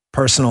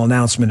personal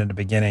announcement in the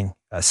beginning.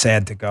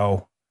 Sad to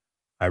go.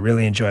 I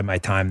really enjoyed my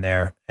time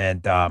there.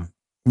 And,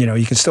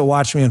 you can still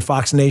watch me on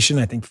Fox Nation,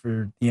 I think,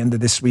 for the end of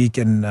this week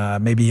and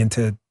maybe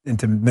into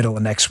middle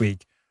of next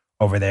week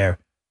over there.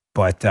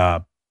 But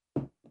it's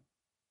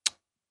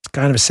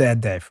kind of a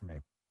sad day for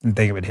me. I didn't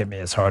think it would hit me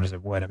as hard as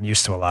it would. I'm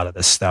used to a lot of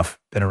this stuff,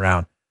 been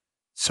around.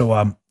 So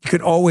you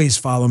could always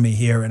follow me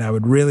here, and I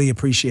would really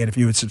appreciate if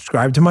you would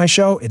subscribe to my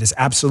show. It is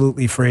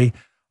absolutely free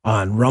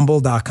on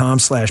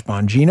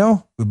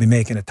rumble.com/Bongino. We'll be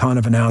making a ton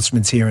of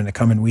announcements here in the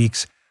coming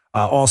weeks.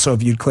 Also,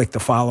 if you'd click the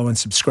follow and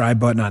subscribe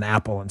button on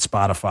Apple and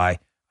Spotify, I'd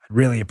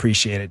really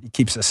appreciate it. It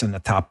keeps us in the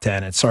top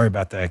 10. And sorry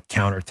about the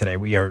counter today.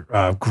 We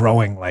are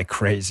growing like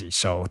crazy.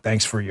 So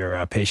thanks for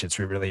your patience.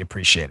 We really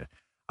appreciate it.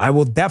 I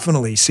will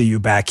definitely see you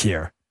back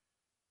here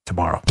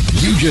tomorrow.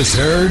 You just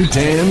heard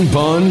Dan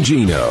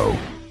Bongino.